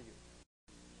value.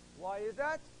 Why is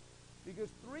that? Because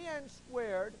 3n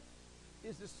squared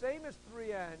is the same as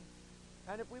 3n,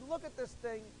 and if we look at this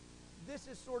thing, this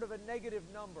is sort of a negative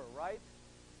number, right?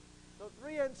 So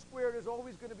 3n squared is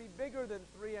always going to be bigger than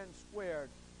 3n squared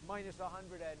minus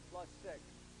 100n plus 6,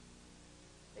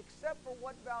 except for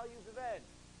what values of n?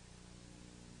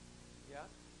 Yeah?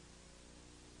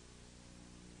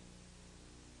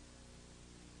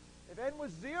 If n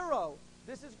was 0,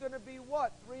 this is going to be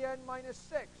what? 3n minus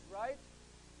 6, right?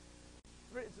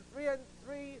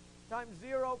 3 times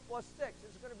 0 plus 6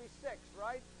 is going to be 6,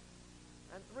 right?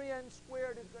 And 3n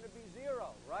squared is going to be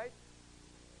 0, right?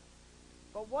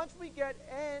 But once we get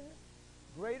n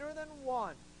greater than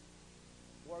 1,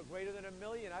 or greater than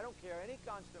 1,000,000, I don't care, any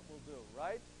constant will do,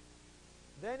 right?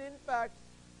 Then in fact,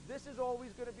 this is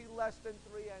always going to be less than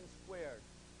 3n squared.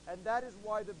 And that is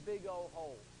why the big O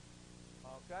holds.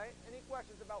 Okay? Any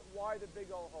questions about why the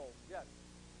big O holds? Yes?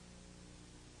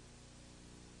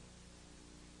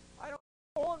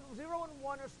 0 and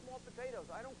 1 are small potatoes.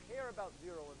 I don't care about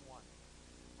 0 and 1.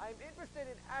 I'm interested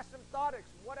in asymptotics,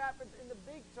 what happens in the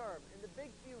big term, in the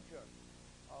big future.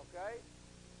 Okay?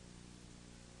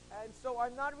 And so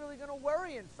I'm not really going to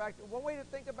worry. In fact, one way to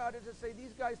think about it is to say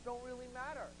these guys don't really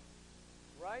matter.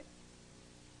 Right?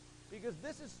 Because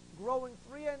this is growing,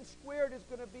 3n squared is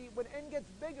going to be, when n gets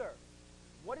bigger,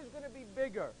 what is going to be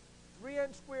bigger?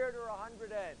 3n squared or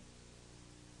 100n?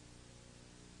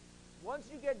 Once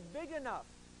you get big enough,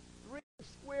 3n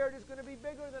squared is going to be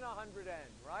bigger than 100n,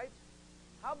 right?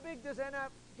 How big does n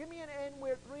have? Give me an n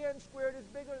where 3n squared is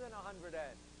bigger than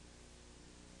 100n.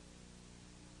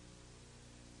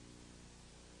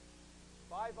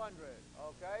 500,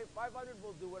 okay? 500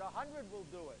 will do it. 100 will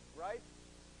do it, right?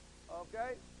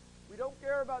 Okay? We don't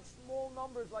care about small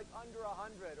numbers like under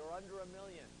 100 or under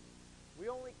 1,000,000. We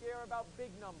only care about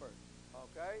big numbers.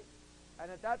 Okay?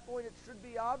 And at that point, it should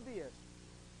be obvious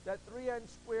that 3n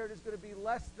squared is going to be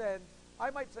less than, I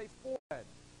might say 4n.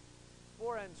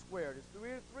 4n squared. Is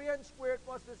 3n squared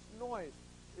plus this noise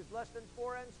is less than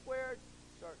 4n squared?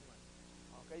 Certainly.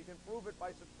 Okay, you can prove it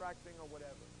by subtracting or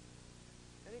whatever.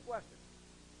 Any questions?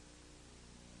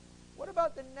 What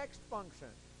about the next function?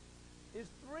 Is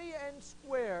 3n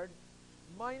squared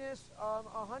minus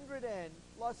 100n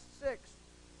plus 6,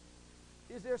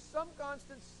 is there some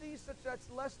constant c such that's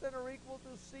less than or equal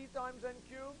to c times n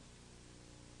cubed?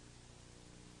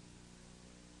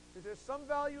 Is there some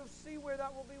value of c where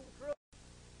that will be true?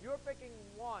 You're picking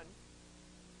 1.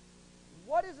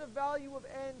 What is a value of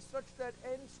n such that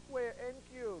n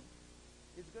cubed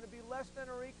is going to be less than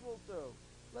or equal to,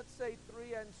 let's say,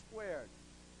 3n squared?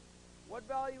 What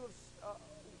value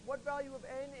of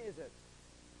n is it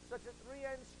such that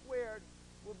 3n squared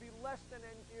will be less than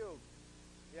n cubed?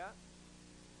 Yeah?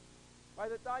 By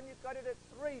the time you cut it at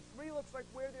 3, 3 looks like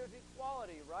where there's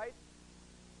equality, right?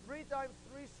 3 times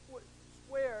 3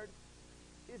 squared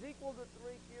is equal to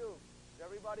 3 cubed. Does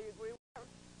everybody agree with that?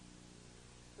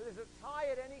 So there's a tie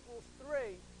at n equals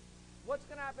 3. What's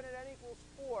going to happen at n equals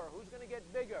 4? Who's going to get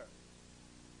bigger?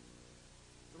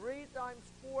 3 times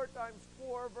 4 times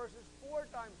 4 versus 4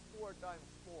 times 4 times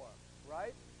 4,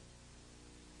 right?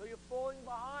 So you're falling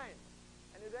behind.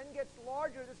 And as n gets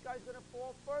larger, this guy's going to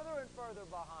fall further and further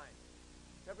behind.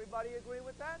 Does everybody agree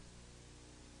with that?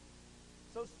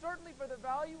 So certainly for the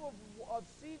value of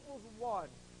c equals 1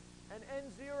 and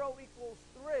n0 equals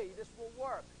 3, this will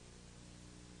work.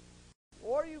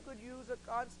 Or you could use a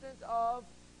constant of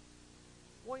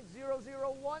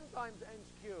 0.001 times n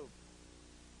cubed.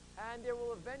 And there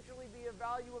will eventually be a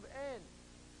value of n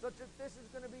such that this is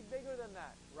going to be bigger than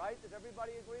that, right? Does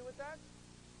everybody agree with that?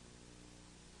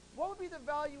 What would be the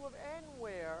value of n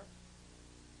where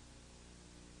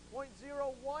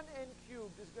 0.01 n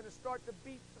cubed is going to start to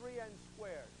beat 3n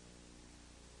squared?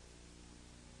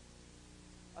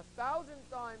 1,000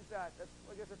 times that,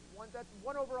 I guess that's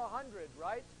 1 over 100,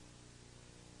 right?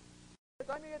 By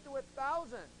the time you get to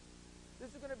 1,000, this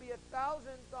is going to be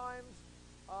 1,000 times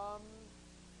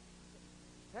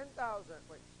 10,000.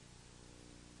 Wait.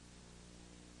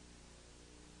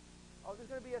 Oh, this is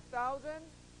going to be 1,000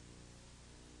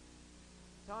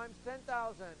 times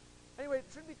 10,000. Anyway, it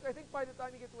should be, I think by the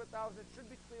time you get to 1,000, it should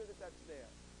be clear that that's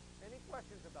there. Any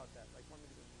questions about that? Like, want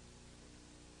me to do?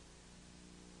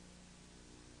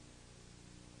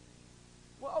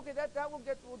 Well, okay,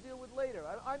 we'll deal with later.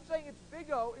 I'm saying it's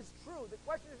big O is true. The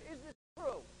question is this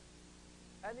true?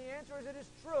 And the answer is it is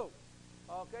true.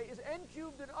 Okay, is n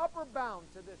cubed an upper bound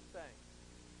to this thing?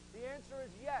 The answer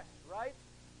is yes, right?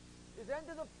 Is n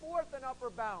to the 4th an upper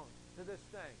bound to this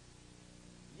thing?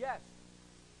 Yes.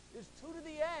 Is 2 to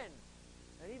the n,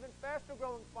 an even faster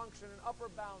growing function, an upper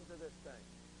bound to this thing?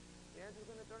 The answer is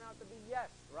going to turn out to be yes,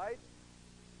 right?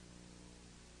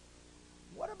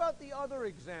 What about the other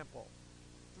example?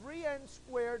 3n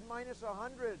squared minus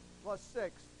 100 plus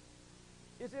 6.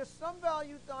 Is there some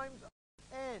value times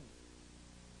n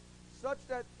such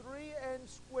that 3n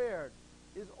squared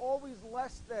is always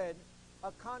less than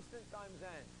a constant times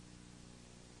n?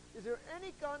 Is there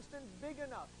any constant big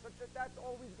enough such that that's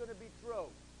always going to be true?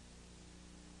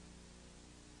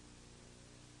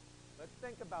 Let's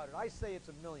think about it. I say it's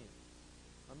 1,000,000.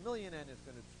 1,000,000 n is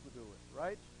going to do it,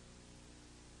 right?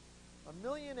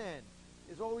 1,000,000 n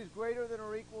is always greater than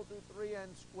or equal to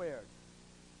 3n squared.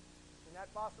 Can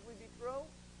that possibly be true?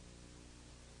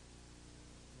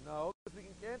 No, because we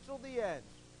can cancel the n's.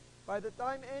 By the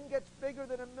time n gets bigger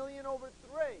than 1,000,000 over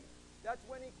 3, that's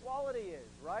when equality is,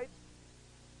 right?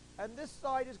 And this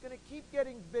side is going to keep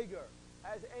getting bigger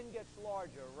as n gets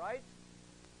larger, right?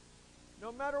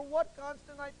 No matter what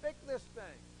constant I pick this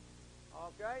thing,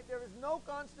 okay, there is no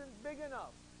constant big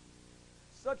enough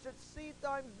such that c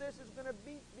times this is going to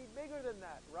be bigger than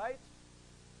that, right?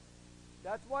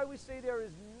 That's why we say there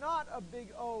is not a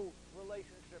big O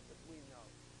relationship between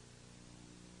those.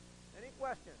 Any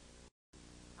questions?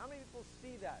 How many people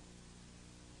see that?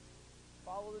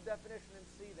 Follow the definition and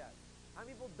see that. How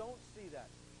many people don't see that?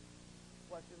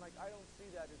 Question like, I don't see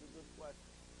that is a good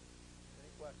question.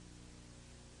 Any questions?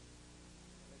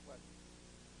 Any questions?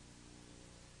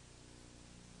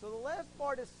 So the last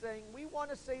part is saying we want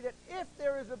to say that if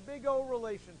there is a big O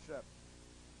relationship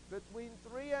between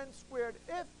 3n squared,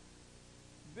 if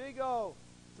big O,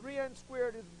 3n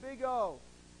squared is big O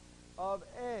of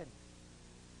n,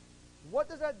 what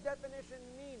does that definition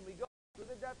mean? We go to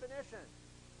the definition.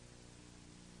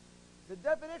 The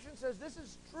definition says this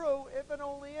is true if and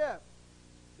only if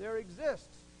there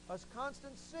exists a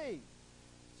constant c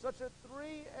such that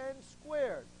 3n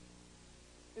squared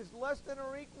is less than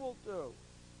or equal to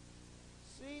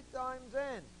c times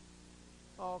n,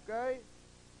 okay,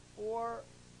 for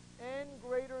n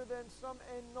greater than some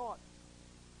n naught,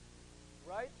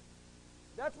 right?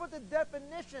 That's what the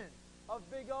definition of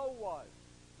big O was.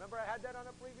 Remember I had that on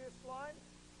a previous slide?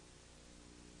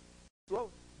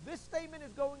 So this statement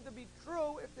is going to be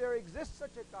true if there exists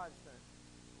such a constant,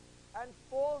 and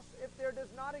false if there does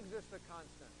not exist a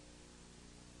constant.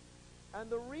 And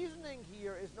the reasoning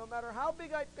here is no matter how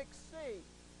big I pick C,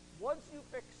 once you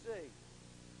pick C,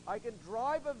 I can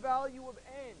drive a value of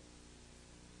n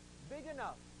big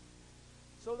enough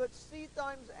so that C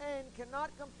times n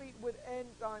cannot compete with n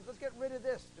times. Let's get rid of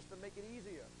this just to make it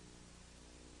easier.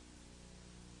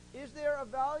 Is there a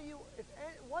value, if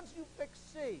n, once you pick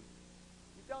C,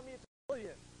 you tell me it's a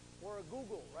billion or a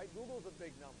Google, right? Google's a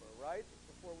big number, right?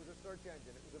 Before it was a search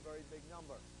engine, it was a very big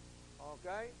number,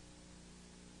 okay?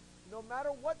 No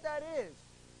matter what that is,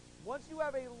 once you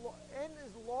have n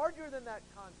is larger than that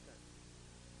constant,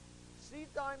 C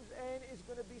times n is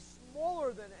going to be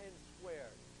smaller than n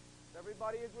squared. Does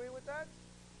everybody agree with that?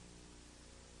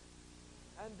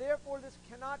 And therefore this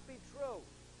cannot be true.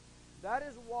 That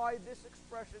is why this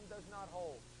expression does not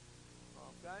hold.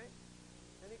 Okay?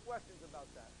 Any questions about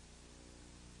that?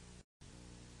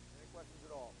 Any questions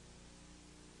at all?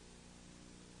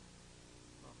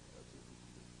 Let's see if we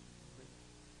can do it.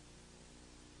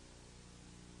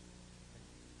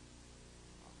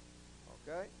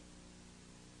 Okay?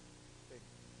 Big.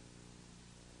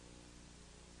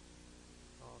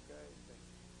 Okay, big.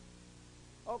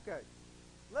 Okay.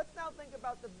 Let's now think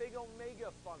about the big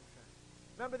omega function.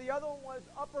 Remember, the other one was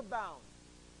upper bound.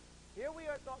 Here we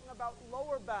are talking about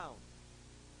lower bound.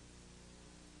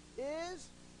 Is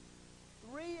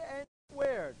 3n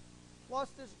squared plus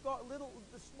this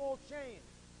the small change,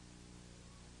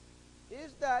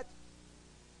 is that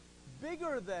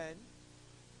bigger than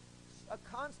a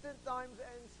constant times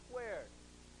n squared?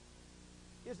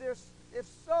 Is there, if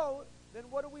so, then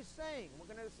what are we saying? We're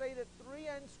going to say that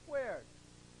 3n squared.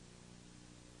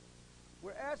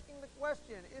 We're asking the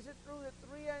question, is it true that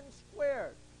 3n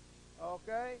squared,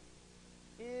 okay,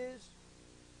 is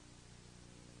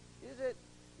it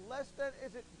less than,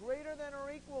 is it greater than or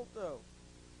equal to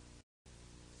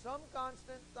some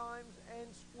constant times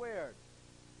n squared,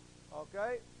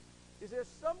 okay? Is there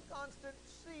some constant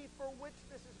c for which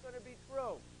this is going to be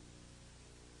true?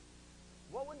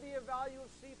 What would be a value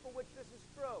of c for which this is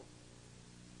true?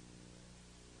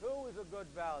 2 is a good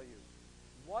value.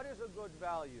 What is a good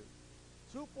value?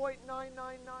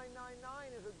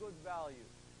 2.99999 is a good value.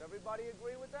 Does everybody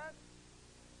agree with that?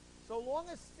 So long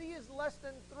as c is less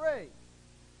than 3,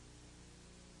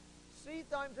 c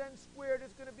times n squared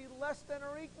is going to be less than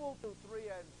or equal to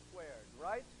 3n squared,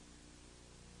 right?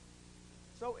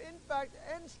 So in fact,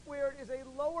 n squared is a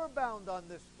lower bound on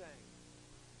this thing,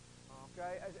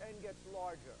 okay, as n gets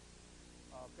larger,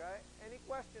 okay? Any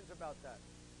questions about that?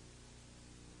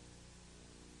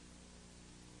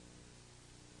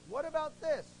 What about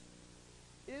this?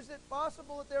 Is it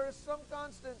possible that there is some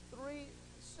constant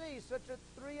 3c such that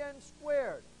 3n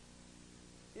squared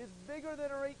is bigger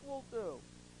than or equal to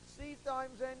c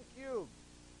times n cubed?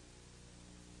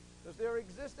 Does there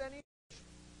exist any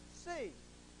c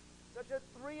such that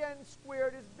 3n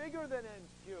squared is bigger than n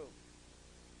cubed?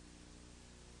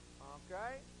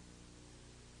 Okay?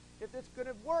 If it's going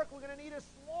to work, we're going to need a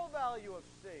small value of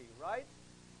c, right?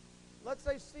 Let's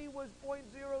say c was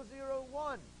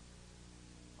 0.001.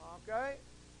 Okay?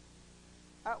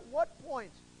 At what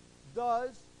point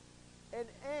does an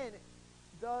n,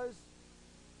 does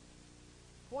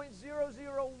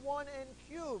 0.001 n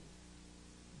cubed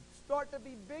start to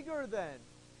be bigger than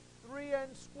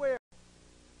 3n squared?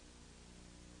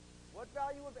 What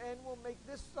value of n will make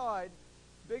this side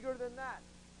bigger than that?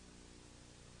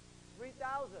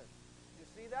 3,000. You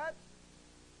see that?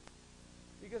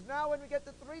 Because now when we get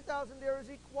to 3,000, there is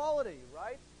equality,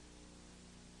 right?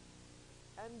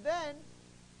 And then,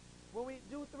 when we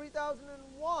do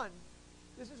 3001,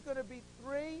 this is going to be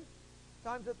 3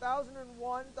 times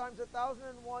 1001 times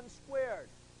 1001 squared.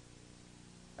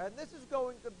 And this is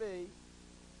going to be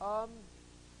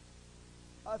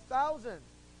 1,000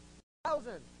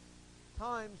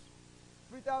 times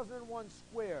 3001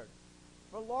 squared.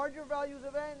 For larger values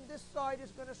of n, this side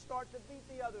is going to start to beat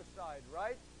the other side,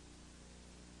 right?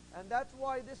 And that's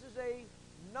why this is a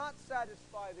not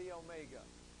satisfy the omega.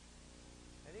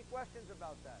 Any questions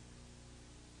about that?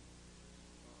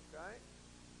 Okay.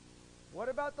 What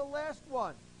about the last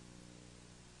one?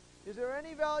 Is there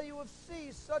any value of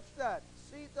c such that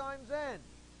c times n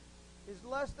is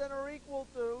less than or equal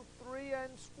to 3n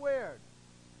squared.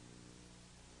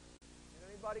 Can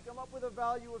anybody come up with a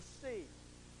value of c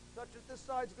such that this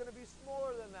side's going to be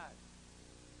smaller than that?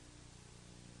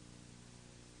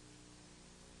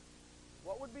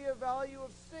 What would be a value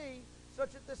of c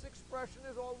such that this expression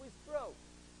is always true?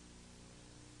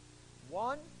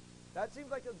 1. That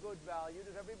seems like a good value.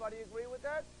 Does everybody agree with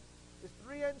that? Is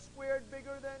 3n squared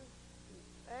bigger than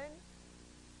n?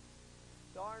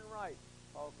 Darn right.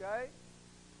 Okay?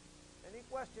 Any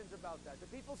questions about that? Do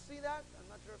people see that? I'm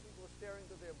not sure if people are staring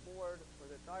because they're bored or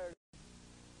they're tired.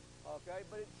 Okay?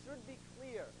 But it should be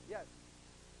clear. Yes?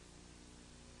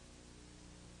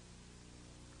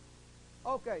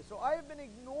 Okay, so I have been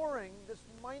ignoring this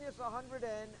minus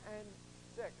 100n and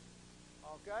 6.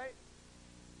 Okay?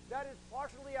 That is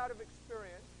partially out of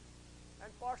experience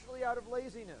and partially out of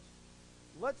laziness.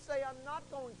 Let's say I'm not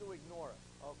going to ignore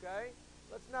it. Okay?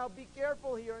 Let's now be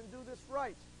careful here and do this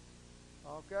right.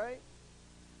 Okay?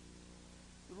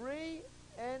 3n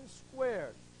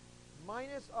squared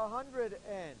minus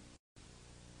 100n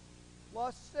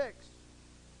plus 6.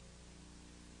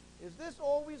 Is this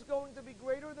always going to be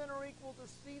greater than or equal to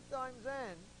c times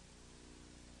n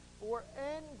for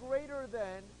n greater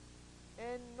than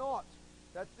n naught?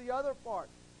 That's the other part.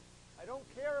 I don't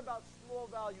care about small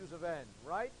values of n,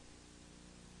 right?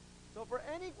 So for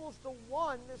n equals to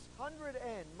 1, this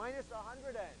 100n minus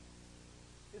 100n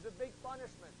is a big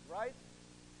punishment, right?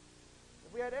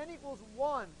 If we had n equals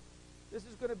 1, this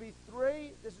is going to be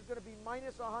 3, this is going to be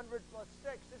minus 100 plus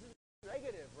 6. This is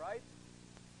negative, right?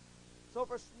 So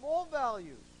for small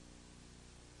values,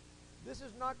 this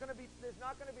is not going to be, there's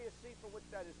not going to be a c for which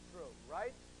that is true,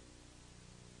 right?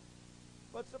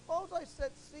 But suppose I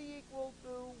set c equal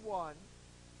to 1.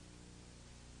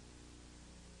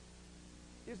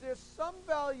 Is there some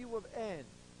value of n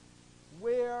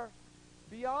where,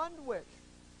 beyond which,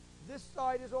 this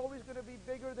side is always going to be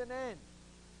bigger than n?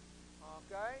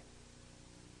 Okay?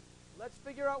 Let's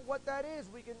figure out what that is.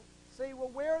 We can say, well,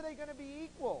 where are they going to be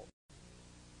equal?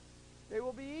 They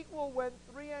will be equal when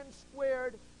 3n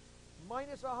squared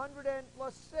minus 100n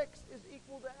plus 6 is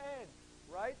equal to n,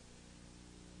 right?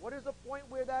 What is the point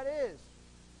where that is?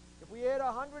 If we add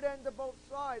 100n to both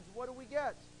sides, what do we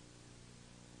get?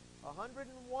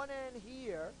 101n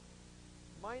here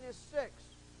minus 6.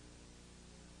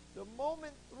 The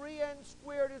moment 3n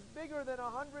squared is bigger than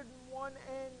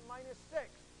 101n minus 6,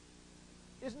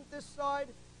 isn't this side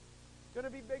going to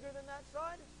be bigger than that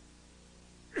side?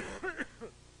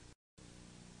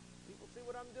 People see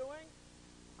what I'm doing?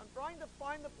 I'm trying to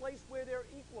find the place where they're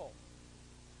equal.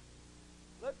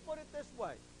 Let's put it this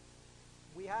way.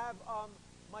 We have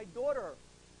my daughter,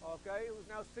 okay, who's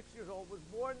now 6 years old, was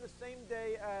born the same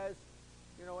day as,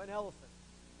 an elephant.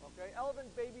 Okay,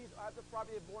 elephant babies are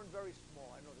probably born very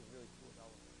small. I know there's really cool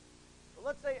elephants. But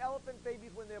let's say elephant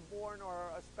babies when they're born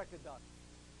are a speck of dust.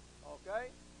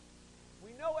 Okay?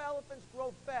 We know elephants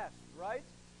grow fast, right?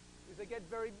 Because they get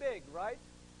very big, right?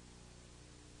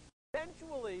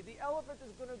 Eventually, the elephant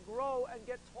is going to grow and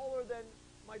get taller than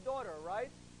my daughter, right?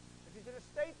 And she's going to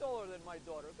stay taller than my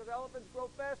daughter because elephants grow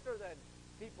faster than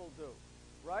people do,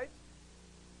 right?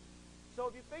 So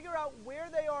if you figure out where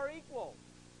they are equal,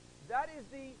 that is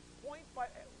the point.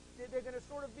 They're going to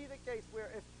sort of be the case where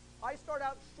if I start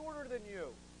out shorter than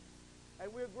you,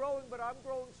 and we're growing, but I'm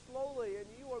growing slowly, and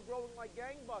you are growing like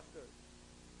gangbusters,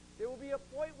 there will be a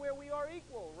point where we are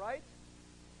equal, right?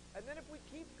 And then if we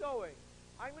keep going,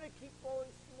 I'm going to keep falling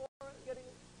smaller,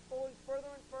 falling further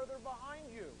and further behind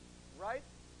you, right?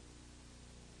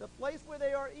 The place where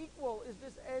they are equal is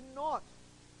this n naught,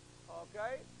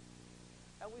 okay?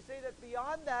 And we say that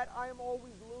beyond that, I am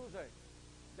always losing.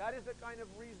 That is the kind of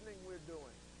reasoning we're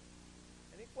doing.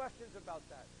 Any questions about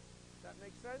that? Does that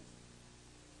make sense?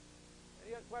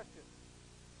 Any other questions?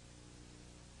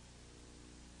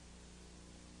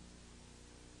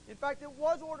 In fact, it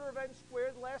was order of n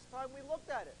squared last time we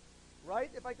looked at it, right?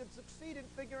 If I could succeed in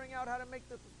figuring out how to make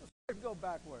the squared go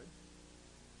backwards.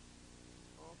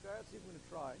 Okay, let's see if we're going to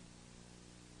try.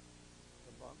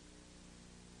 The bunk.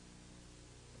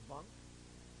 The bunk.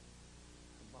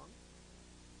 The bunk.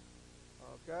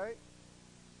 Okay.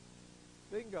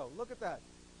 Bingo. Look at that.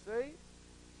 See?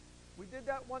 We did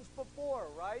that once before,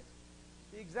 right?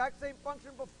 The exact same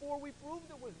function before we proved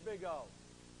it was big O.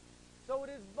 So it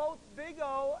is both big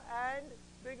O and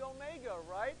big omega,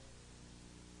 right?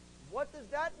 What does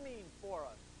that mean for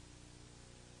us?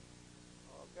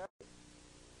 Okay.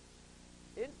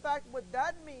 In fact, what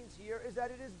that means here is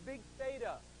that it is big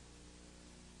theta.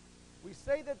 We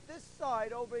say that this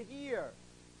side over here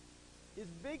is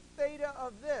big theta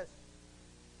of this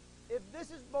if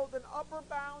this is both an upper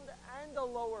bound and a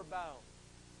lower bound.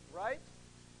 right?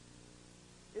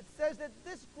 It says that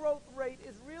this growth rate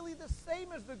is really the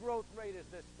same as the growth rate as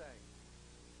this thing.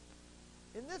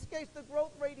 In this case, the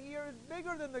growth rate here is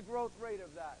bigger than the growth rate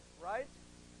of that, right?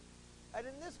 And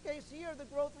in this case here, the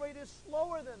growth rate is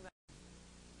slower than that.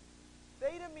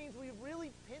 Theta means we've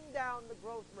really pinned down the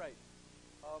growth rate,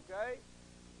 okay?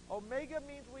 Omega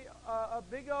means a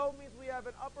big O means we have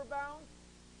an upper bound.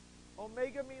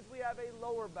 Omega means we have a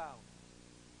lower bound.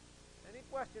 Any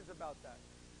questions about that?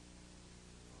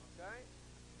 Okay?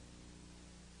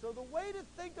 So the way to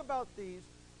think about these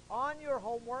on your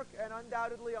homework and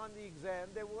undoubtedly on the exam,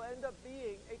 there will end up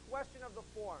being a question of the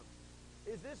form.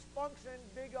 Is this function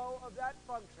big O of that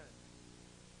function?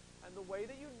 And the way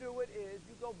that you do it is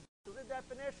you go to the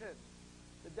definitions.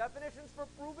 The definitions for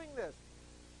proving this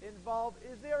involve,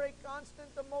 is there a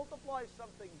constant to multiply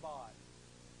something by,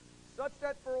 such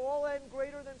that for all n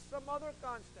greater than some other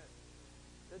constant,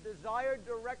 the desired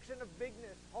direction of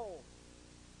bigness holds.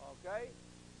 Okay?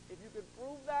 If you can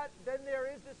prove that, then there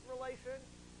is this relation.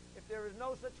 If there is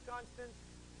no such constant,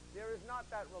 there is not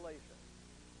that relation.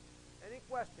 Any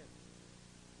questions?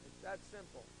 It's that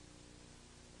simple.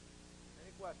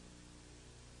 Any questions?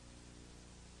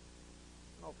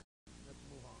 Okay, let's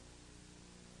move on.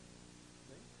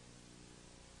 See?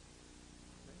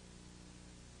 See? See?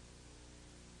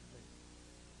 See?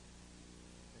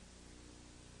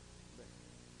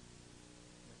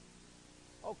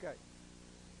 See? Okay.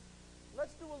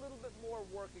 Let's do a little bit more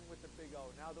working with the big O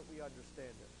now that we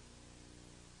understand it.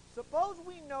 Suppose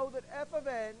we know that f of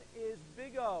n is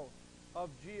big O of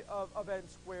n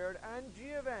squared and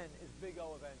g of n is big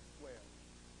O of n squared.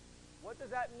 What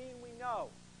does that mean we know?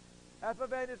 F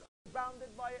of n is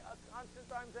bounded by a constant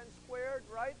times n squared,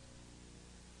 right?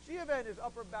 G of n is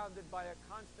upper bounded by a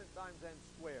constant times n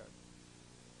squared.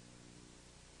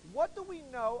 What do we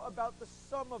know about the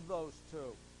sum of those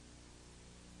two?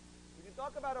 We can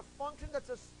talk about a function that's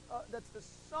the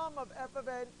sum of f of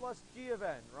n plus g of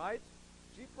n, right?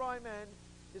 G prime n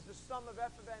is the sum of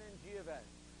f of n and g of n.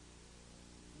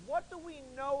 What do we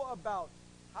know about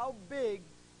how big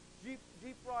g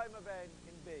prime of n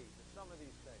can be, the sum of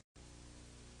these things?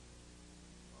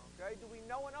 Okay, do we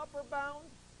know an upper bound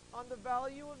on the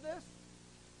value of this?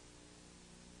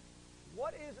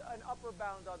 What is an upper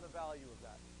bound on the value of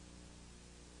that?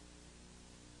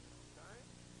 Okay.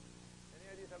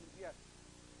 Any ideas? Yes.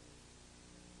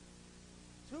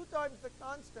 2 times the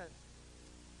constant.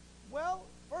 Well,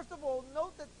 first of all,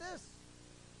 note that this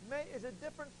is a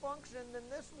different function than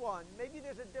this one. Maybe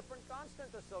there's a different constant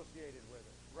associated with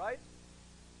it, right?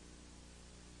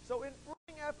 So in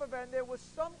proving f of n, there was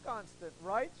some constant,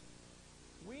 right?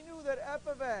 We knew that f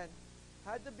of n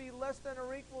had to be less than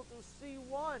or equal to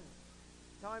c1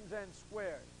 times n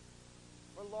squared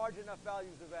for large enough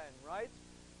values of n, right?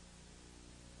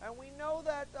 And we know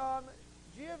that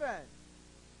g of n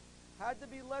had to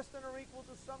be less than or equal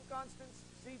to some constant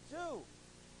c2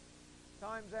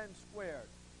 times n squared,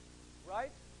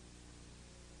 right?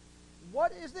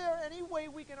 Is there any way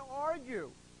we can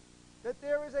argue that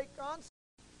there is a constant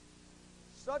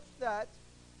such that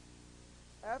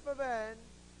f of n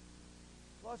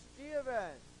plus g of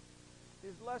n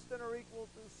is less than or equal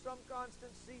to some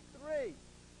constant c3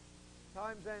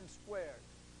 times n squared?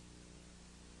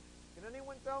 Can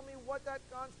anyone tell me what that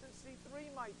constant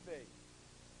c3 might be?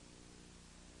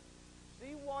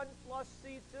 C1 plus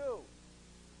C2.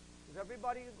 Does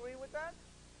everybody agree with that?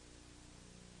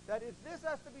 That if this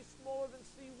has to be smaller than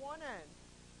C1n,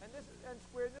 and this is n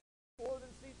squared, this is smaller than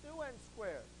C2n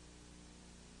squared,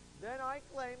 then I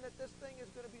claim that this thing is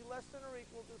going to be less than or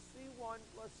equal to C1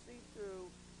 plus C2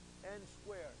 n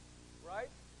squared.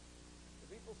 Right?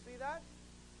 Do people see that?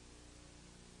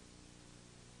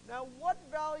 Now, what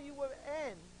value of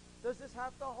n does this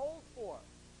have to hold for?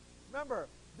 Remember,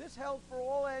 this held for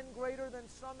all n greater than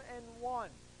some n1,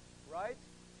 right?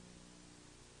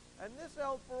 And this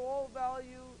held for all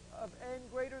value of n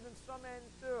greater than some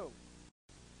n2.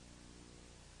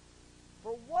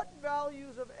 For what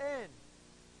values of n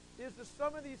is the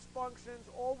sum of these functions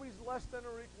always less than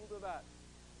or equal to that?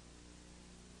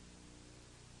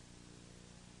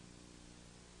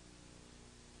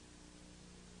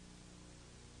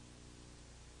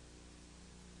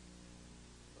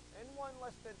 N1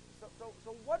 less than,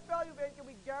 so what value of n can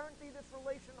we guarantee this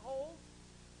relation holds?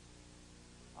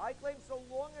 I claim so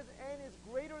long as n is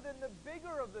greater than the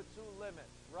bigger of the two limits,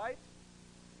 right?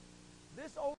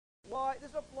 This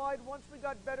applied once we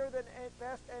got better than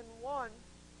past n1.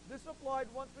 This applied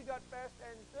once we got past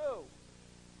n2.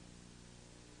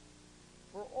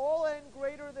 For all n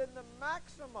greater than the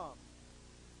maximum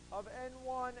of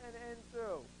n1 and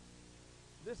n2,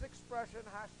 this expression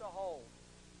has to hold.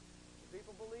 Do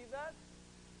people believe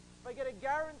if I get a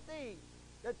guarantee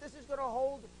that this is going to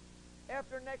hold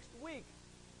after next week,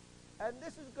 and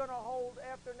this is going to hold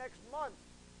after next month,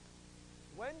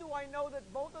 when do I know that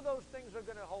both of those things are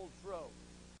going to hold true?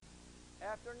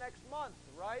 After next month,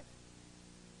 right?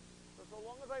 So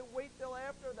long as I wait till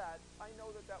after that, I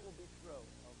know that that will be true.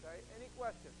 Okay? Any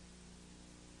questions?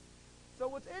 So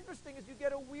what's interesting is you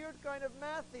get a weird kind of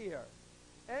math here.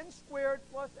 N squared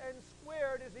plus n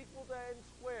squared is equal to n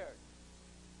squared.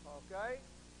 Okay?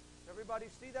 Everybody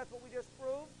see that's what we just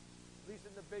proved? At least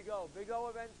in the big O. Big O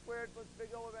of n squared plus big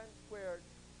O of n squared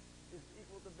is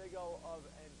equal to big O of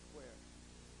n squared.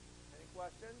 Any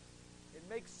questions? It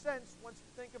makes sense once you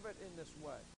think of it in this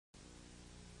way.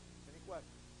 Any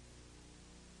questions?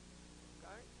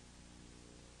 Okay?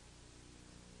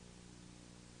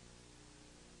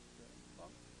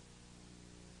 Bump.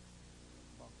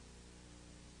 Bump.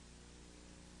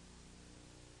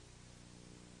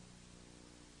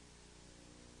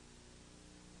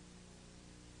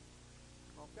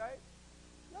 Okay?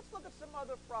 Let's look at some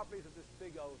other properties of this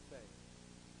big O thing.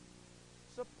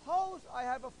 Suppose I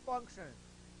have a function,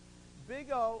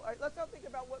 big O. Let's now think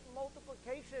about what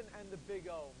multiplication and the big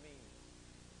O means.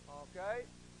 Okay?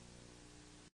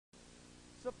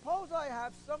 Suppose I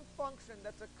have some function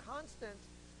that's a constant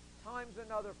times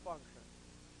another function.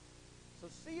 So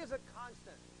C is a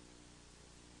constant.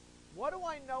 What do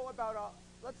I know about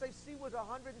let's say C was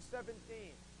 117,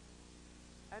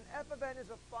 and f of n is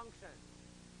a function.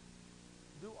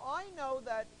 Do I know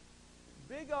that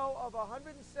big O of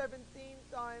 117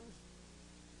 times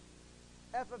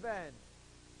f of n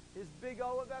is big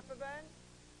O of f of n?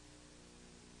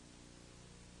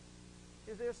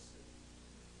 Is there,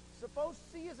 suppose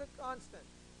C is a constant.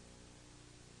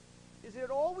 Is it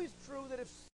always true that if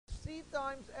C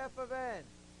times f of n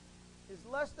is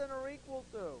less than or equal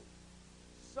to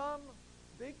some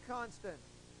big constant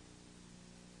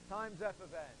times f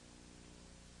of n?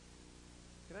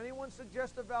 Can anyone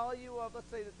suggest a value of, let's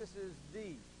say that this is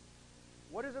d.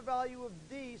 What is a value of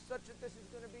d such that this is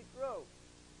going to be true?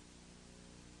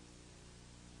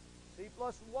 C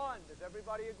plus 1. Does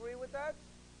everybody agree with that?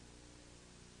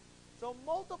 So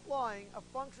multiplying a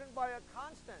function by a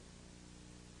constant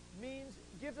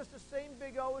gives us the same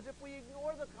big O as if we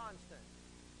ignore the constant.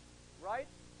 Right?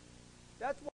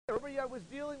 That's why, remember I was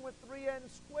dealing with 3n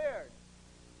squared.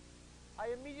 I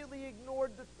immediately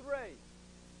ignored the 3.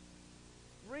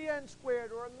 3n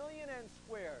squared or 1,000,000 n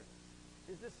squared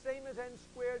is the same as n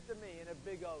squared to me in a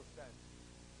big O sense.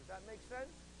 Does that make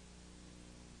sense?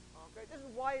 Okay, this is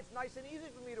why it's nice and easy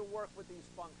for me to work with these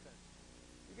functions.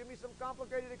 You give me some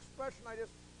complicated expression, I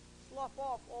just slough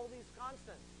off all these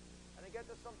constants, and I get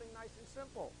to something nice and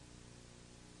simple.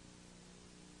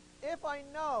 If I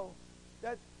know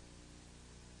that,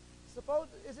 suppose,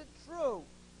 is it true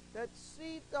that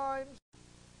C times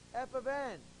f of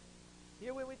n,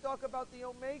 here when we talk about the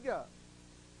omega,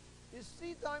 is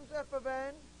C times f of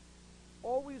n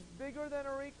always bigger than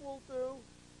or equal to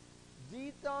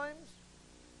d times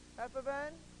f of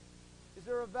n? Is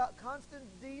there a constant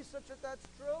d such that that's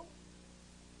true?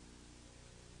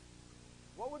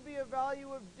 What would be a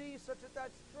value of d such that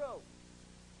that's true?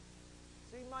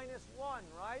 C minus 1,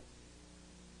 right?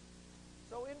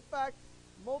 So in fact,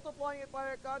 multiplying it by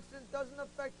a constant doesn't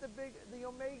affect the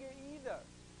omega either.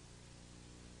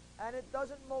 And it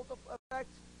doesn't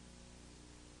affect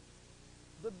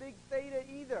the big theta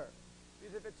either.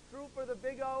 Because if it's true for the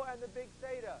big O and the big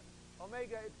theta,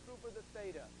 omega, it's true for the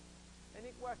theta.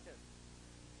 Any questions?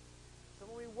 So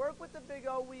when we work with the big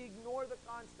O, we ignore the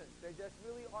constants. They just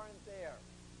really aren't there.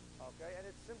 Okay? And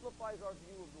it simplifies our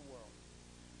view of the world.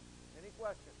 Any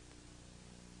questions?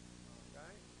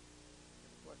 Okay?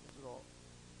 Any questions at all?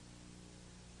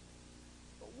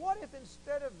 But what if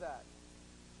instead of that,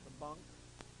 the bunk,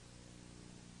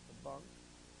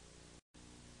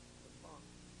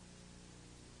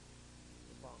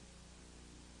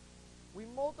 we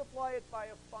multiply it by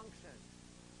a function?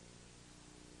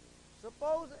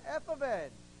 Suppose f of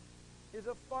n is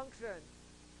a function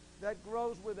that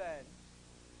grows with n,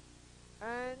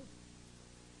 and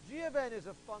g of n is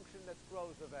a function that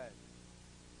grows of n.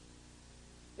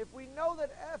 If we know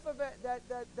that f of n,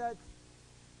 that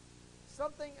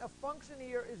something, a function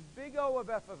here is big O of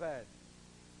f of n,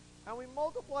 and we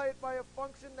multiply it by a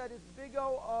function that is big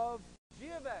O of g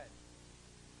of n.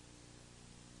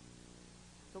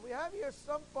 So we have here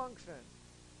some function.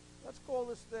 Let's call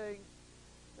this thing,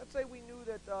 let's say we knew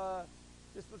that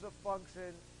this was a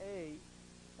function a,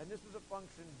 and this was a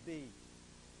function b.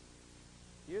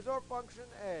 Here's our function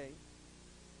a.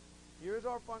 Here's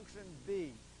our function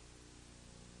b.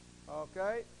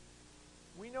 Okay?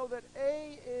 We know that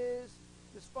a is,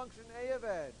 this function a of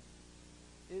n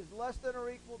is less than or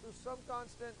equal to some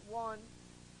constant 1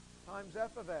 times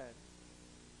f of n,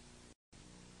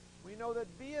 we know that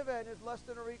b of n is less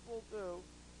than or equal to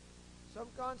some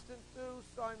constant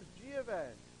 2 times g of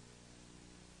n.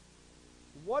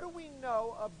 What do we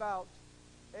know about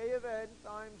a of n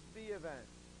times b of n?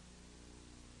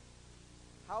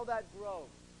 How that grows?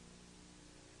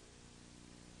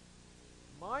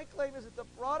 My claim is that the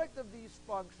product of these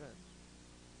functions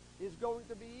is going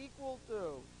to be equal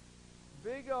to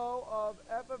big O of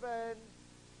f of n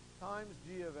times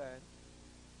g of n.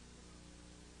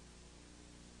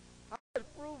 How would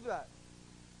I prove that?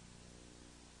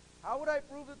 How would I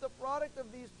prove that the product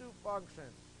of these two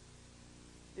functions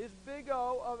is big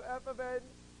O of f of n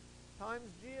times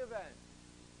g of n?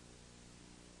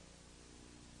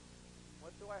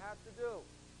 What do I have to do?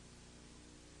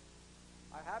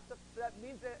 I have to, that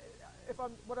means that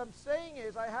what I'm saying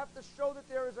is I have to show that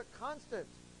there is a constant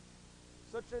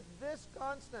such that this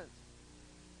constant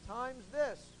times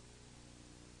this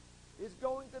is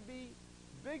going to be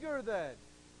bigger than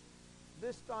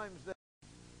this times this.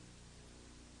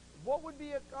 What would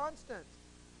be a constant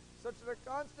such that a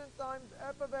constant times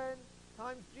f of n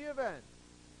times g of n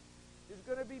is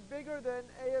going to be bigger than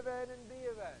a of n and b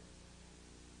of n?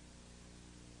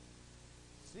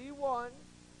 C1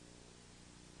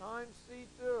 times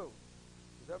C2.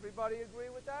 Does everybody agree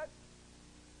with that?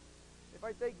 If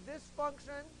I take this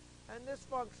function and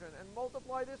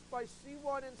multiply this by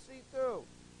C1 and C2,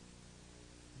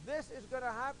 this is going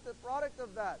to have the product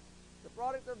of that. The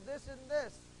product of this and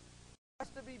this has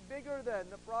to be bigger than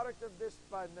the product of this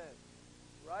and this,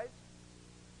 right?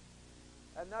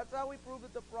 And that's how we prove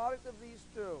that the product of these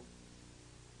two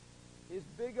is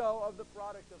big O of the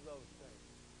product of those things.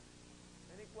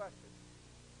 Any questions?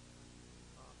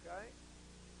 Okay?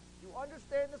 You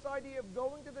understand this idea of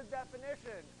going to the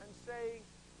definition and saying,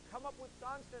 come up with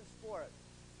constants for it.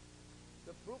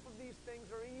 The proof of these things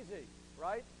are easy,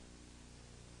 right?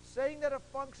 Saying that a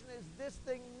function is this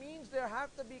thing means there have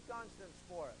to be constants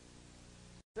for it.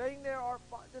 Saying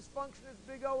this function is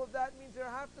big O of that means there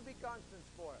have to be constants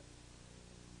for it.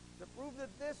 To prove that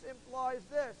this implies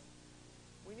this,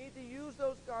 we need to use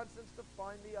those constants to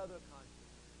find the other constants.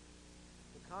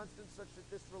 The constants such that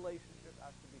this relationship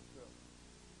has to be true.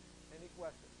 Any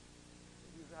questions?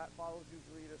 It follows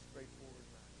usually a straightforward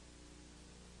manner.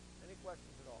 Any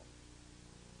questions at all?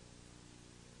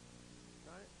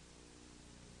 Okay?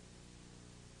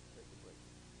 Take a break.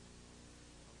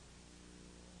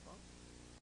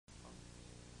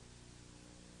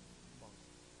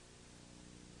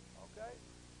 Okay?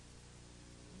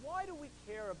 Why do we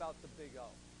care about the big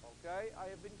O? Okay? I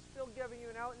have been still giving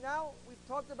you now we've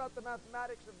talked about the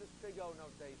mathematics of this big O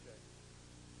notation.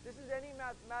 This is any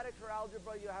mathematics or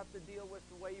algebra you have to deal with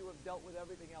the way you have dealt with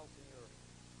everything else in your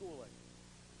schooling.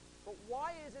 But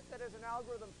why is it that as an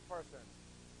algorithms person,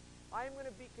 I am going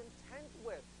to be content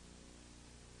with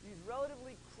these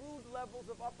relatively crude levels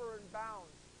of upper and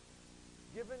bounds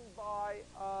given by,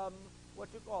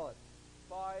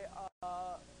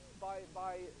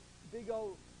 by big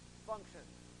O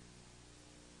functions?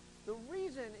 The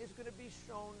reason is going to be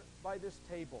shown by this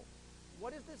table.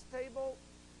 What is this table?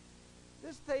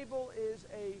 This table is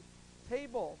a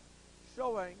table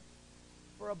showing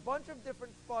for a bunch of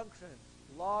different functions,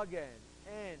 log n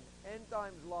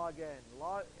times log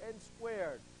n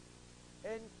squared,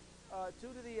 n 2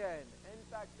 to the n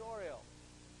factorial.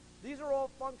 These are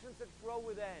all functions that grow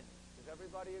with n. Does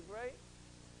everybody agree?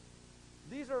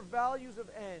 These are values of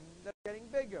n that are getting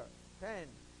bigger. 10,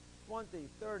 20,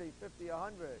 30, 50,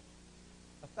 100,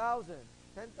 1,000,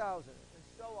 10,000, and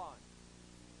so on.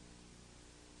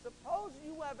 Suppose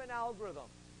you have an algorithm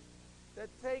that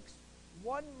takes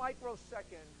 1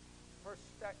 microsecond per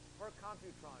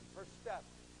computron, per step.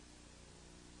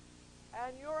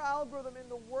 And your algorithm, in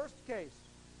the worst case,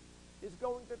 is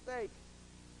going to take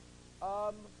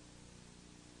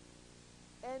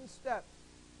n steps.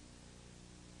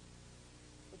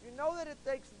 If you know that it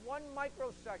takes 1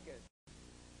 microsecond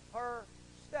per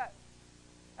step,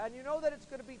 and you know that it's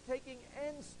going to be taking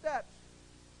n steps,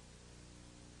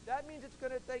 that means it's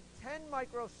going to take 10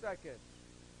 microseconds,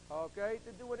 okay,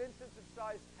 to do an instance of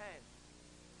size 10.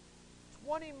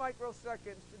 20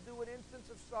 microseconds to do an instance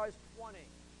of size 20.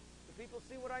 Do people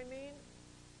see what I mean?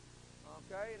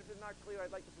 Okay, and if it's not clear,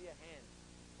 I'd like to see a hand.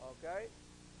 Okay?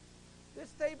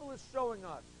 This table is showing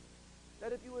us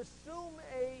that if you assume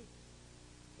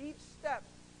each step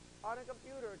on a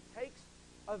computer takes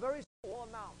a very small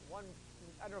amount,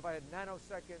 I don't know if I had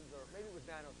nanoseconds or maybe it was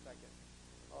nanoseconds,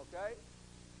 okay?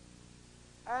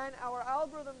 And our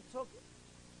algorithm took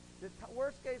the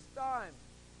worst case time,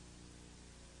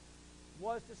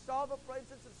 was to solve a, for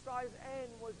instance, of size n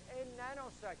was n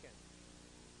nanoseconds.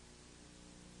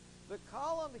 The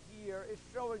column here is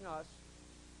showing us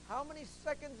how many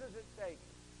seconds does it take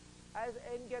as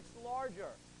n gets larger.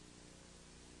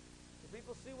 Do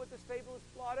people see what this table is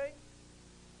plotting?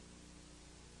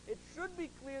 It should be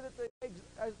clear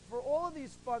that for all of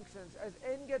these functions, as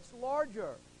n gets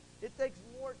larger, it takes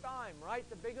more time, right?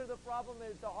 The bigger the problem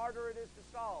is, the harder it is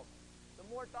to solve. The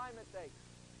more time it takes.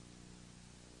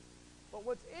 But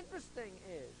what's interesting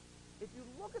is, if you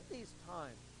look at these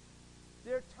times,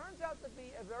 there turns out to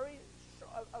be a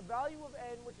value of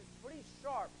n which is pretty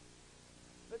sharp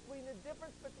between the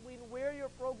difference between where your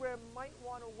program might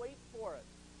want to wait for it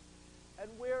and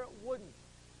where it wouldn't.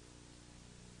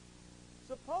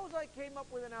 Suppose I came up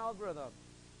with an algorithm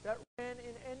that ran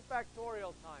in n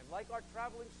factorial time, like our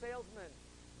traveling salesman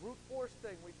brute force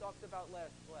thing we talked about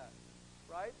last class,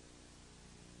 right?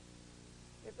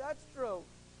 If that's true,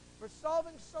 for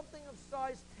solving something of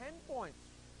size 10 points,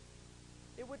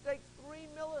 it would take 3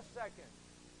 milliseconds.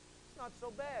 It's not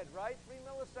so bad, right? 3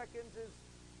 milliseconds is,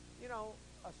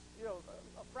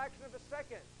 a fraction of a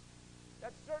second.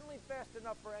 That's certainly fast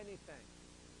enough for anything.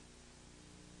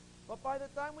 But by the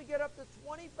time we get up to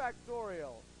 20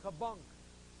 factorial, kabunk,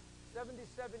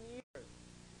 77 years,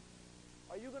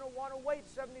 are you going to want to wait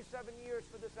 77 years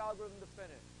for this algorithm to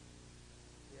finish?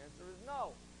 The answer is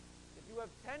no. If you have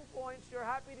 10 points, you're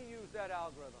happy to use that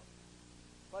algorithm.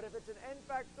 But if it's an n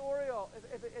factorial,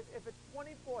 if it's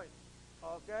 20 points,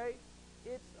 okay,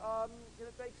 it's going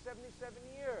to take 77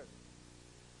 years.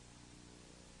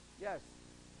 Yes.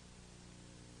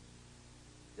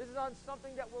 This is on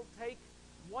something that will take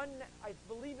I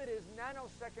believe it is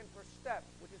nanosecond per step,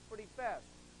 which is pretty fast.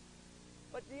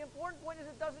 But the important point is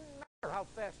it doesn't matter how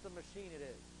fast the machine it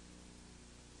is.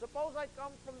 Suppose I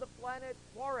come from the planet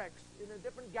Quarex in a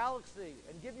different galaxy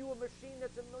and give you a machine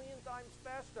that's 1,000,000 times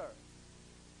faster.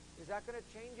 Is that going to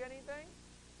change anything?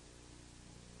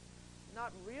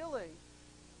 Not really.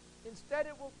 Instead,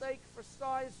 it will take for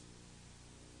size,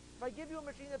 if I give you a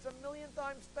machine that's 1,000,000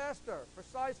 times faster, for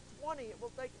size 20, it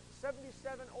will take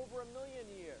 77 over 1,000,000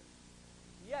 years.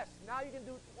 Yes, now you can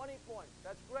do 20 points.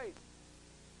 That's great.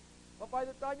 But by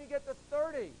the time you get to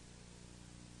 30,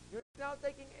 you're now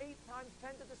taking 8 times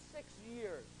 10 to the 6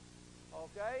 years.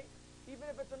 Okay? Even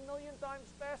if it's 1,000,000 times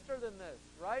faster than this,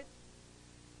 right?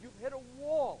 You've hit a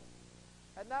wall.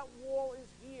 And that wall is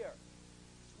here.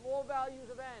 Small values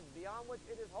of n, beyond which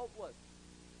it is hopeless.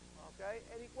 Okay?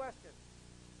 Any questions?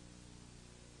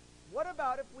 What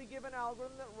about if we give an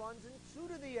algorithm that runs in 2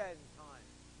 to the n time,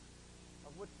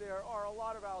 of which there are a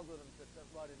lot of algorithms that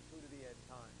run in 2 to the n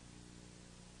time?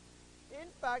 In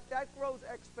fact, that grows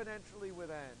exponentially with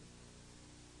n.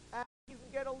 And you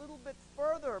can get a little bit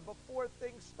further before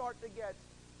things start to get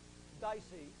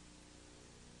dicey.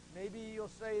 Maybe you'll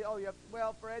say, oh,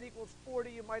 well, for n equals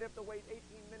 40, you might have to wait 18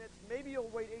 minutes. Maybe you'll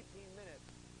wait 18 minutes.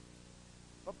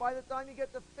 But by the time you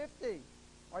get to 50,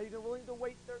 are you willing to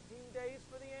wait 13 days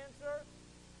for the answer?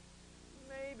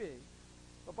 Maybe.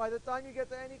 But by the time you get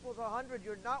to n equals 100,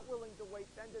 you're not willing to wait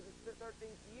 10 to the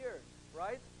 13th years,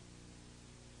 right?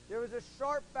 There is a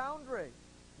sharp boundary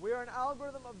where an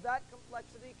algorithm of that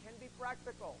complexity can be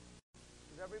practical.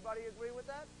 Does everybody agree with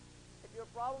that? If your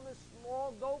problem is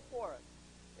small, go for it.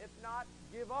 If not,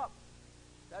 give up.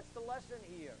 That's the lesson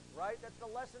here, right? That's the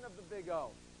lesson of the big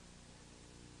O.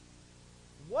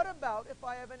 What about if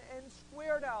I have an n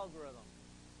squared algorithm?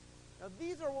 Now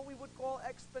these are what we would call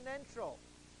exponential.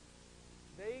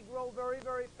 They grow very,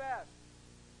 very fast.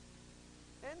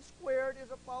 N squared is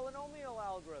a polynomial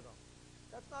algorithm.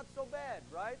 That's not so bad,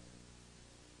 right?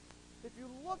 If you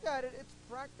look at it, it's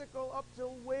practical up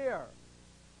till where?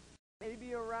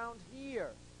 Maybe around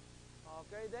here.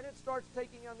 Okay, then it starts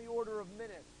taking on the order of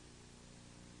minutes.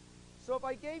 So if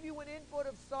I gave you an input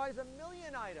of size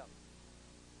 1,000,000 items,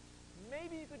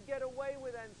 maybe you could get away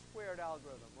with n squared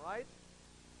algorithm, right?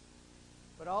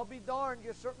 But I'll be darned,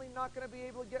 you're certainly not going to be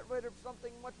able to get rid of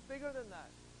something much bigger than that,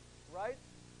 right?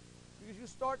 Because you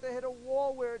start to hit a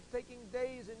wall where it's taking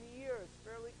days and years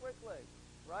fairly quickly,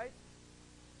 right?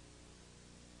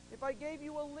 If I gave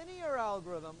you a linear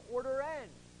algorithm, order n,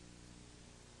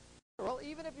 well,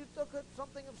 even if you took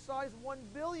something of size 1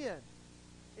 billion,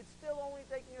 it's still only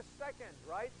taking a second,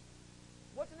 right?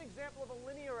 What's an example of a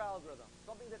linear algorithm?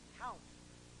 Something that counts.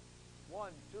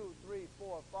 1, 2, 3,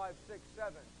 4, 5, 6,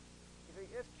 7.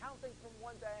 It's counting from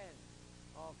 1 to n.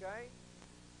 Okay?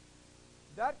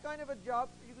 That kind of a job,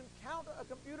 you can count a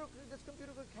computer, this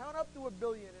computer could count up to 1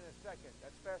 billion in a second.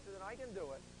 That's faster than I can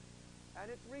do it.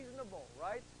 And it's reasonable,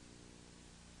 right?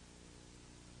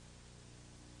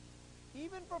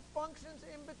 Even for functions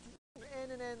in between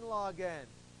n and n log n.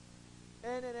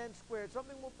 n and n squared,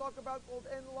 something we'll talk about called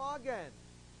n log n.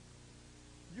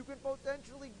 You can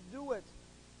potentially do it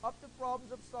up to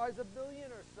problems of size 1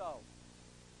 billion or so.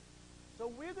 So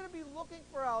we're going to be looking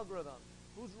for algorithms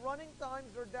whose running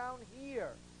times are down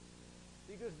here,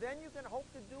 because then you can hope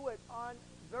to do it on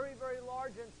very, very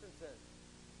large instances.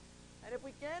 And if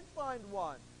we can't find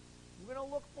one, we're going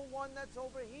to look for one that's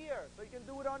over here, so you can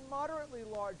do it on moderately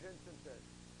large instances.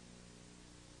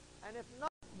 And if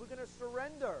not, we're going to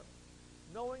surrender,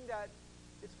 knowing that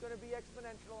it's going to be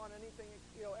exponential on anything,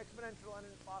 exponential and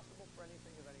impossible for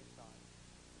anything of any size.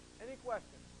 Any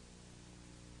questions?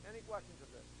 Any questions of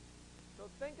this? So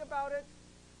think about it,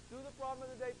 do the problem of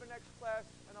the day for next class,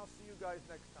 and I'll see you guys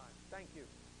next time. Thank you.